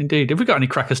Day. Indeed. Have we got any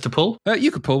crackers to pull? You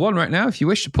could pull one right now if you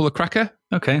wish to pull a cracker.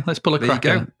 Okay, let's pull a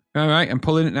cracker. You go. All right, I'm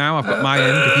pulling it now. I've got my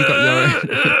end. Have you got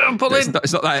your? I'm pulling.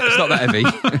 It's not that heavy.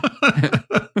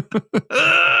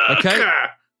 Okay.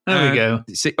 There we go.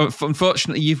 See,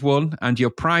 unfortunately, you've won, and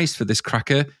your prize for this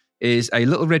cracker is a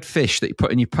little red fish that you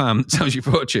put in your palm that tells your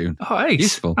fortune. Oh, ace.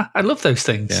 Useful. I love those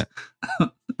things.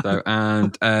 Yeah.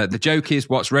 The joke is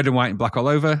what's red and white and black all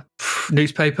over?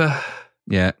 Newspaper.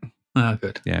 Yeah. Oh,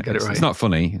 good. Yeah, get it right. It's not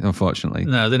funny, unfortunately.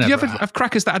 No, they never. Did you ever have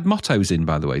crackers that had mottos in,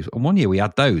 by the way? And one year we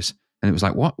had those. And it was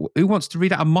like, what? Who wants to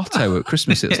read out a motto at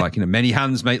Christmas? It was like, many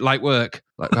hands make light work.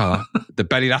 Like, the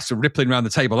belly laughs are rippling around the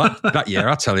table that year,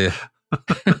 I tell you.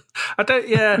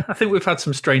 I think we've had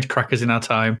some strange crackers in our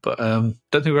time, but don't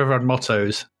think we've ever had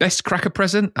mottos. Best cracker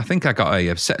present? I think I got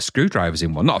a set of screwdrivers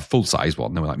in one, not a full-size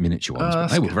one. They were like miniature ones, but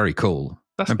they were very cool.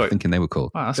 I remember thinking they were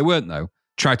cool. They weren't, though.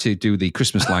 Tried to do the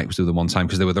Christmas lights with them one time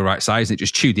because they were the right size, and it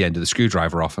just chewed the end of the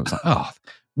screwdriver off. I was like,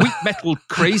 weak metal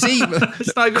crazy.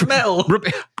 It's not even metal.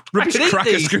 Rubbish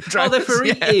cracker screwdrivers. They're for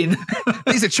eating.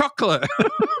 These are chocolate.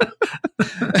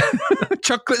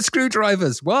 Chocolate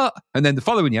screwdrivers. What? And then the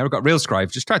following year, I got real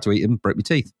scribe. Just tried to eat them, broke my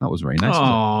teeth. That was very nice.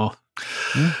 Oh,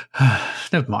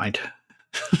 never mind.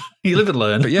 You live and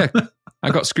learn. But yeah, I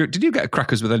got Did you get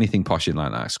crackers with anything posh in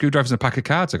like that? Screwdrivers and a pack of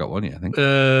cards. I got one. Yeah, I think.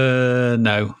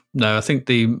 No. I think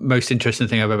the most interesting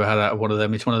thing I've ever had out of one of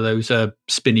them is one of those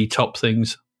spinny top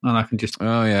things, and I can just.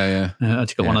 Oh yeah. I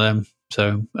just got one of them.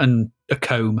 So, and a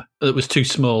comb that was too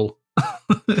small.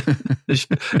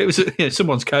 It was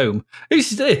someone's comb.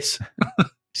 Who's this?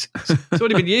 It's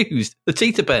already been used. The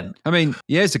teeter pen. I mean,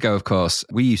 years ago, of course,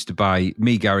 we used to buy,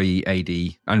 me, Gary, AD,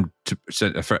 and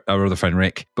our other friend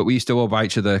Rick, but we used to all buy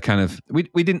each other kind of,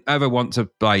 we didn't ever want to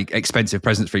buy expensive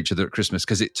presents for each other at Christmas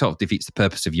because it sort of defeats the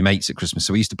purpose of your mates at Christmas.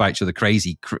 So we used to buy each other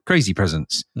crazy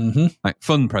presents, like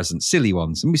fun presents, silly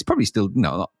ones. And we probably still,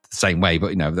 not the same way,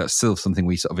 but that's still something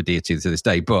we sort of adhere to this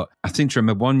day. But I seem to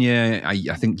remember one year,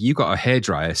 I think you got a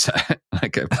hairdryer set,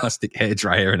 like a plastic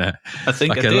hairdryer and I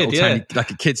think like I did, tiny,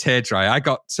 like a kid's hairdryer. I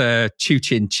got Chu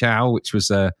Chin Chow, which was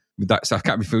so I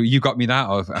can't remember if you got me that,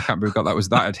 or I can't remember got that was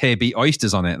that had hair beat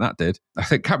oysters on it. That did. I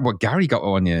think can't remember what Gary got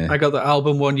one year. I got the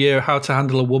album one year, How to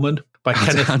Handle a Woman by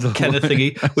Kenneth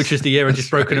Thingy, which was the year I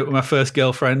just broken up with my first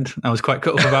girlfriend. I was quite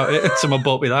cut up about it. Someone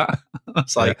bought me that. I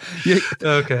was like,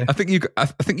 okay. I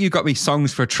think you got me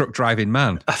Songs for a Truck Driving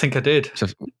Man. I think I did.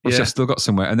 Which I've still got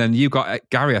somewhere. And then you got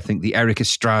Gary, I think, the Eric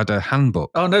Estrada handbook.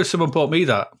 Oh no, someone bought me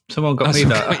that. Someone got me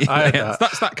that. I had that.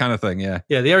 That's that kind of thing, yeah.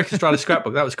 Yeah, the Eric Estrada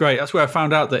scrapbook. That was great. That's where I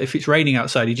found out that if it's raining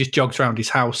outside, he just jogs around his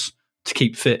house to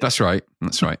keep fit. That's right.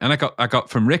 And I got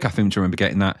from Rick, I think, to remember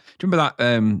getting that. Do you remember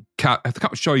that? I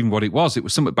can't show you what it was. It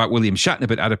was something about William Shatner,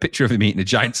 but it had a picture of him eating a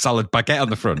giant salad baguette on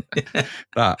the front.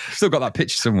 That still got that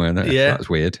picture somewhere. Yeah, that's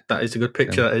weird. That is a good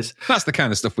picture. That is. That's the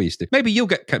kind of stuff we used to. Maybe you'll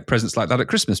get presents like that at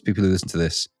Christmas. People who listen to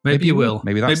this, maybe you will.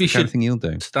 Maybe that's the kind of thing you'll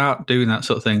do. Start doing that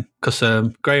sort of thing because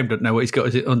Graham doesn't know what he's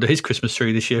got under his Christmas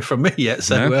tree this year from me yet.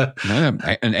 So no,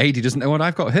 and Adi doesn't know what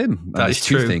I've got him. That is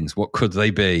true. Two things. What could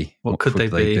they be? What could they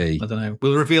be? I don't know.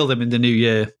 We'll reveal them in the new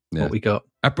year. Yeah. What we got.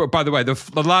 By the way,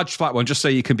 the large flat one, just so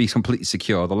you can be completely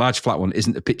secure, the large flat one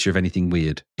isn't a picture of anything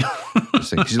weird.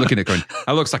 Because you're looking at it going,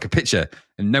 that looks like a picture,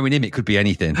 and knowing him, it could be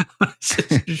anything.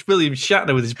 Just William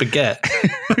Shatner with his baguette.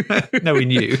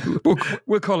 Knowing you.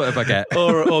 We'll call it a baguette.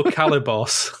 or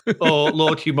Calibos, or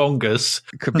Lord Humongous.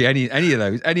 It could be any of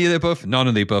those. Any of the above, none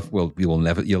of the above. Well, you'll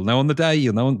know on the day.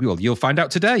 You'll find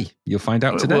out today. We'll find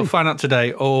out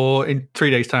today, or in 3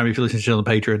 days' time if you listen to it on the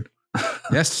Patreon.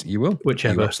 Yes, you will.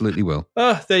 Whichever. You absolutely will.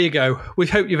 There you go. We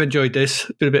hope you've enjoyed this.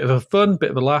 It's been a bit of a fun,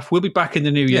 bit of a laugh. We'll be back in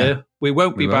the new year. We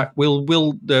won't be back.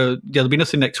 There'll be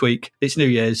nothing next week. It's New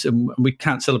Year's, and we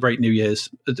can't celebrate New Year's.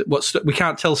 We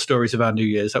can't tell stories of our New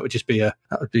Year's. That would just be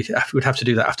we'd have to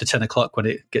do that after 10 o'clock when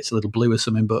it gets a little blue or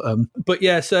something. But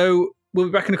yeah, so we'll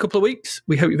be back in a couple of weeks.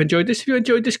 We hope you've enjoyed this. Have you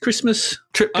enjoyed this Christmas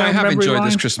trip down memory lane? I have enjoyed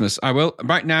this Christmas. I will.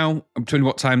 Right now, between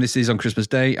what time this is on Christmas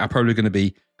Day, I'm probably going to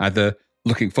be either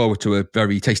looking forward to a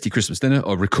very tasty Christmas dinner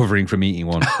or recovering from eating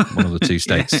one of the two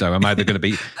states. So I'm either going to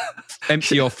be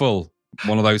empty or full,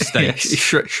 one of those states.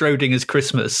 Schrodinger's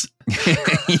Christmas.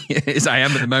 Yes, I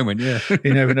am at the moment, yeah.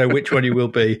 You never know which one you will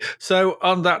be. So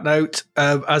on that note,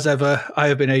 as ever, I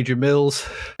have been Adrian Mills.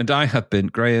 And I have been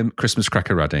Graham Christmas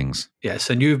Cracker Raddings. Yes,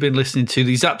 and you've been listening to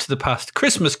the Zapped to the Past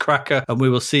Christmas Cracker, and we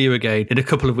will see you again in a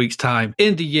couple of weeks' time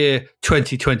in the year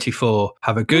 2024.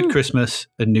 Have a good Christmas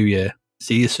and New Year.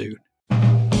 See you soon.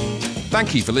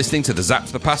 Thank you for listening to the Zapped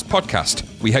to the Past podcast.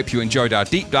 We hope you enjoyed our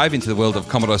deep dive into the world of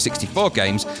Commodore 64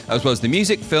 games, as well as the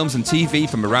music, films and TV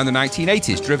from around the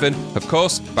 1980s, driven, of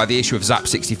course, by the issue of Zap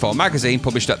 64 magazine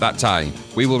published at that time.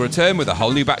 We will return with a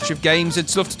whole new batch of games and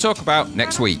stuff to talk about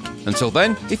next week. Until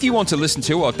then, if you want to listen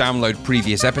to or download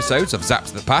previous episodes of Zapped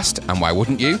to the Past, and why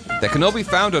wouldn't you, they can all be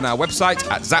found on our website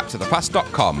at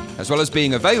zappedtothepast.com, as well as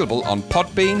being available on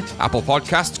Podbean, Apple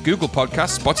Podcasts, Google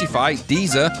Podcasts, Spotify,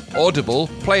 Deezer, Audible,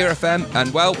 Player FM,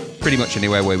 and, well, pretty much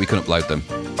anywhere where we can upload them.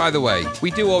 By the way, we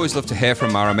do always love to hear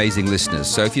from our amazing listeners,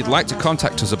 so if you'd like to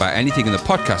contact us about anything in the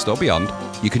podcast or beyond,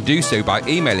 you can do so by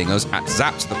emailing us at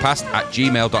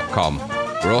zappedtothepast@gmail.com.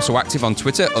 We're also active on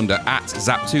Twitter under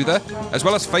 @Zaptuther, as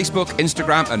well as Facebook,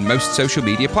 Instagram, and most social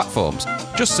media platforms.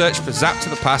 Just search for Zapped to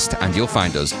the Past and you'll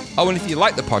find us. Oh, and if you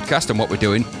like the podcast and what we're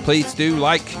doing, please do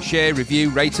like, share,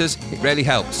 review, rate us. It really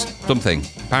helps. Something.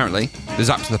 Apparently, the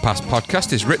Zapped to the Past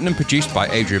podcast is written and produced by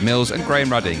Adrian Mills and Graham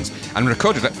Raddings and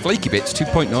recorded at Flaky Bits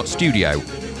 2.0 Studio.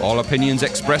 All opinions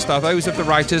expressed are those of the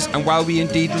writers, and while we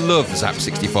indeed love Zap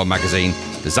 64 magazine,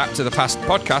 the Zapped to the Past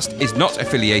podcast is not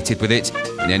affiliated with it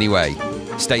in any way.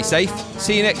 Stay safe,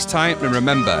 see you next time, and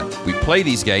remember, we play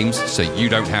these games so you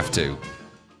don't have to.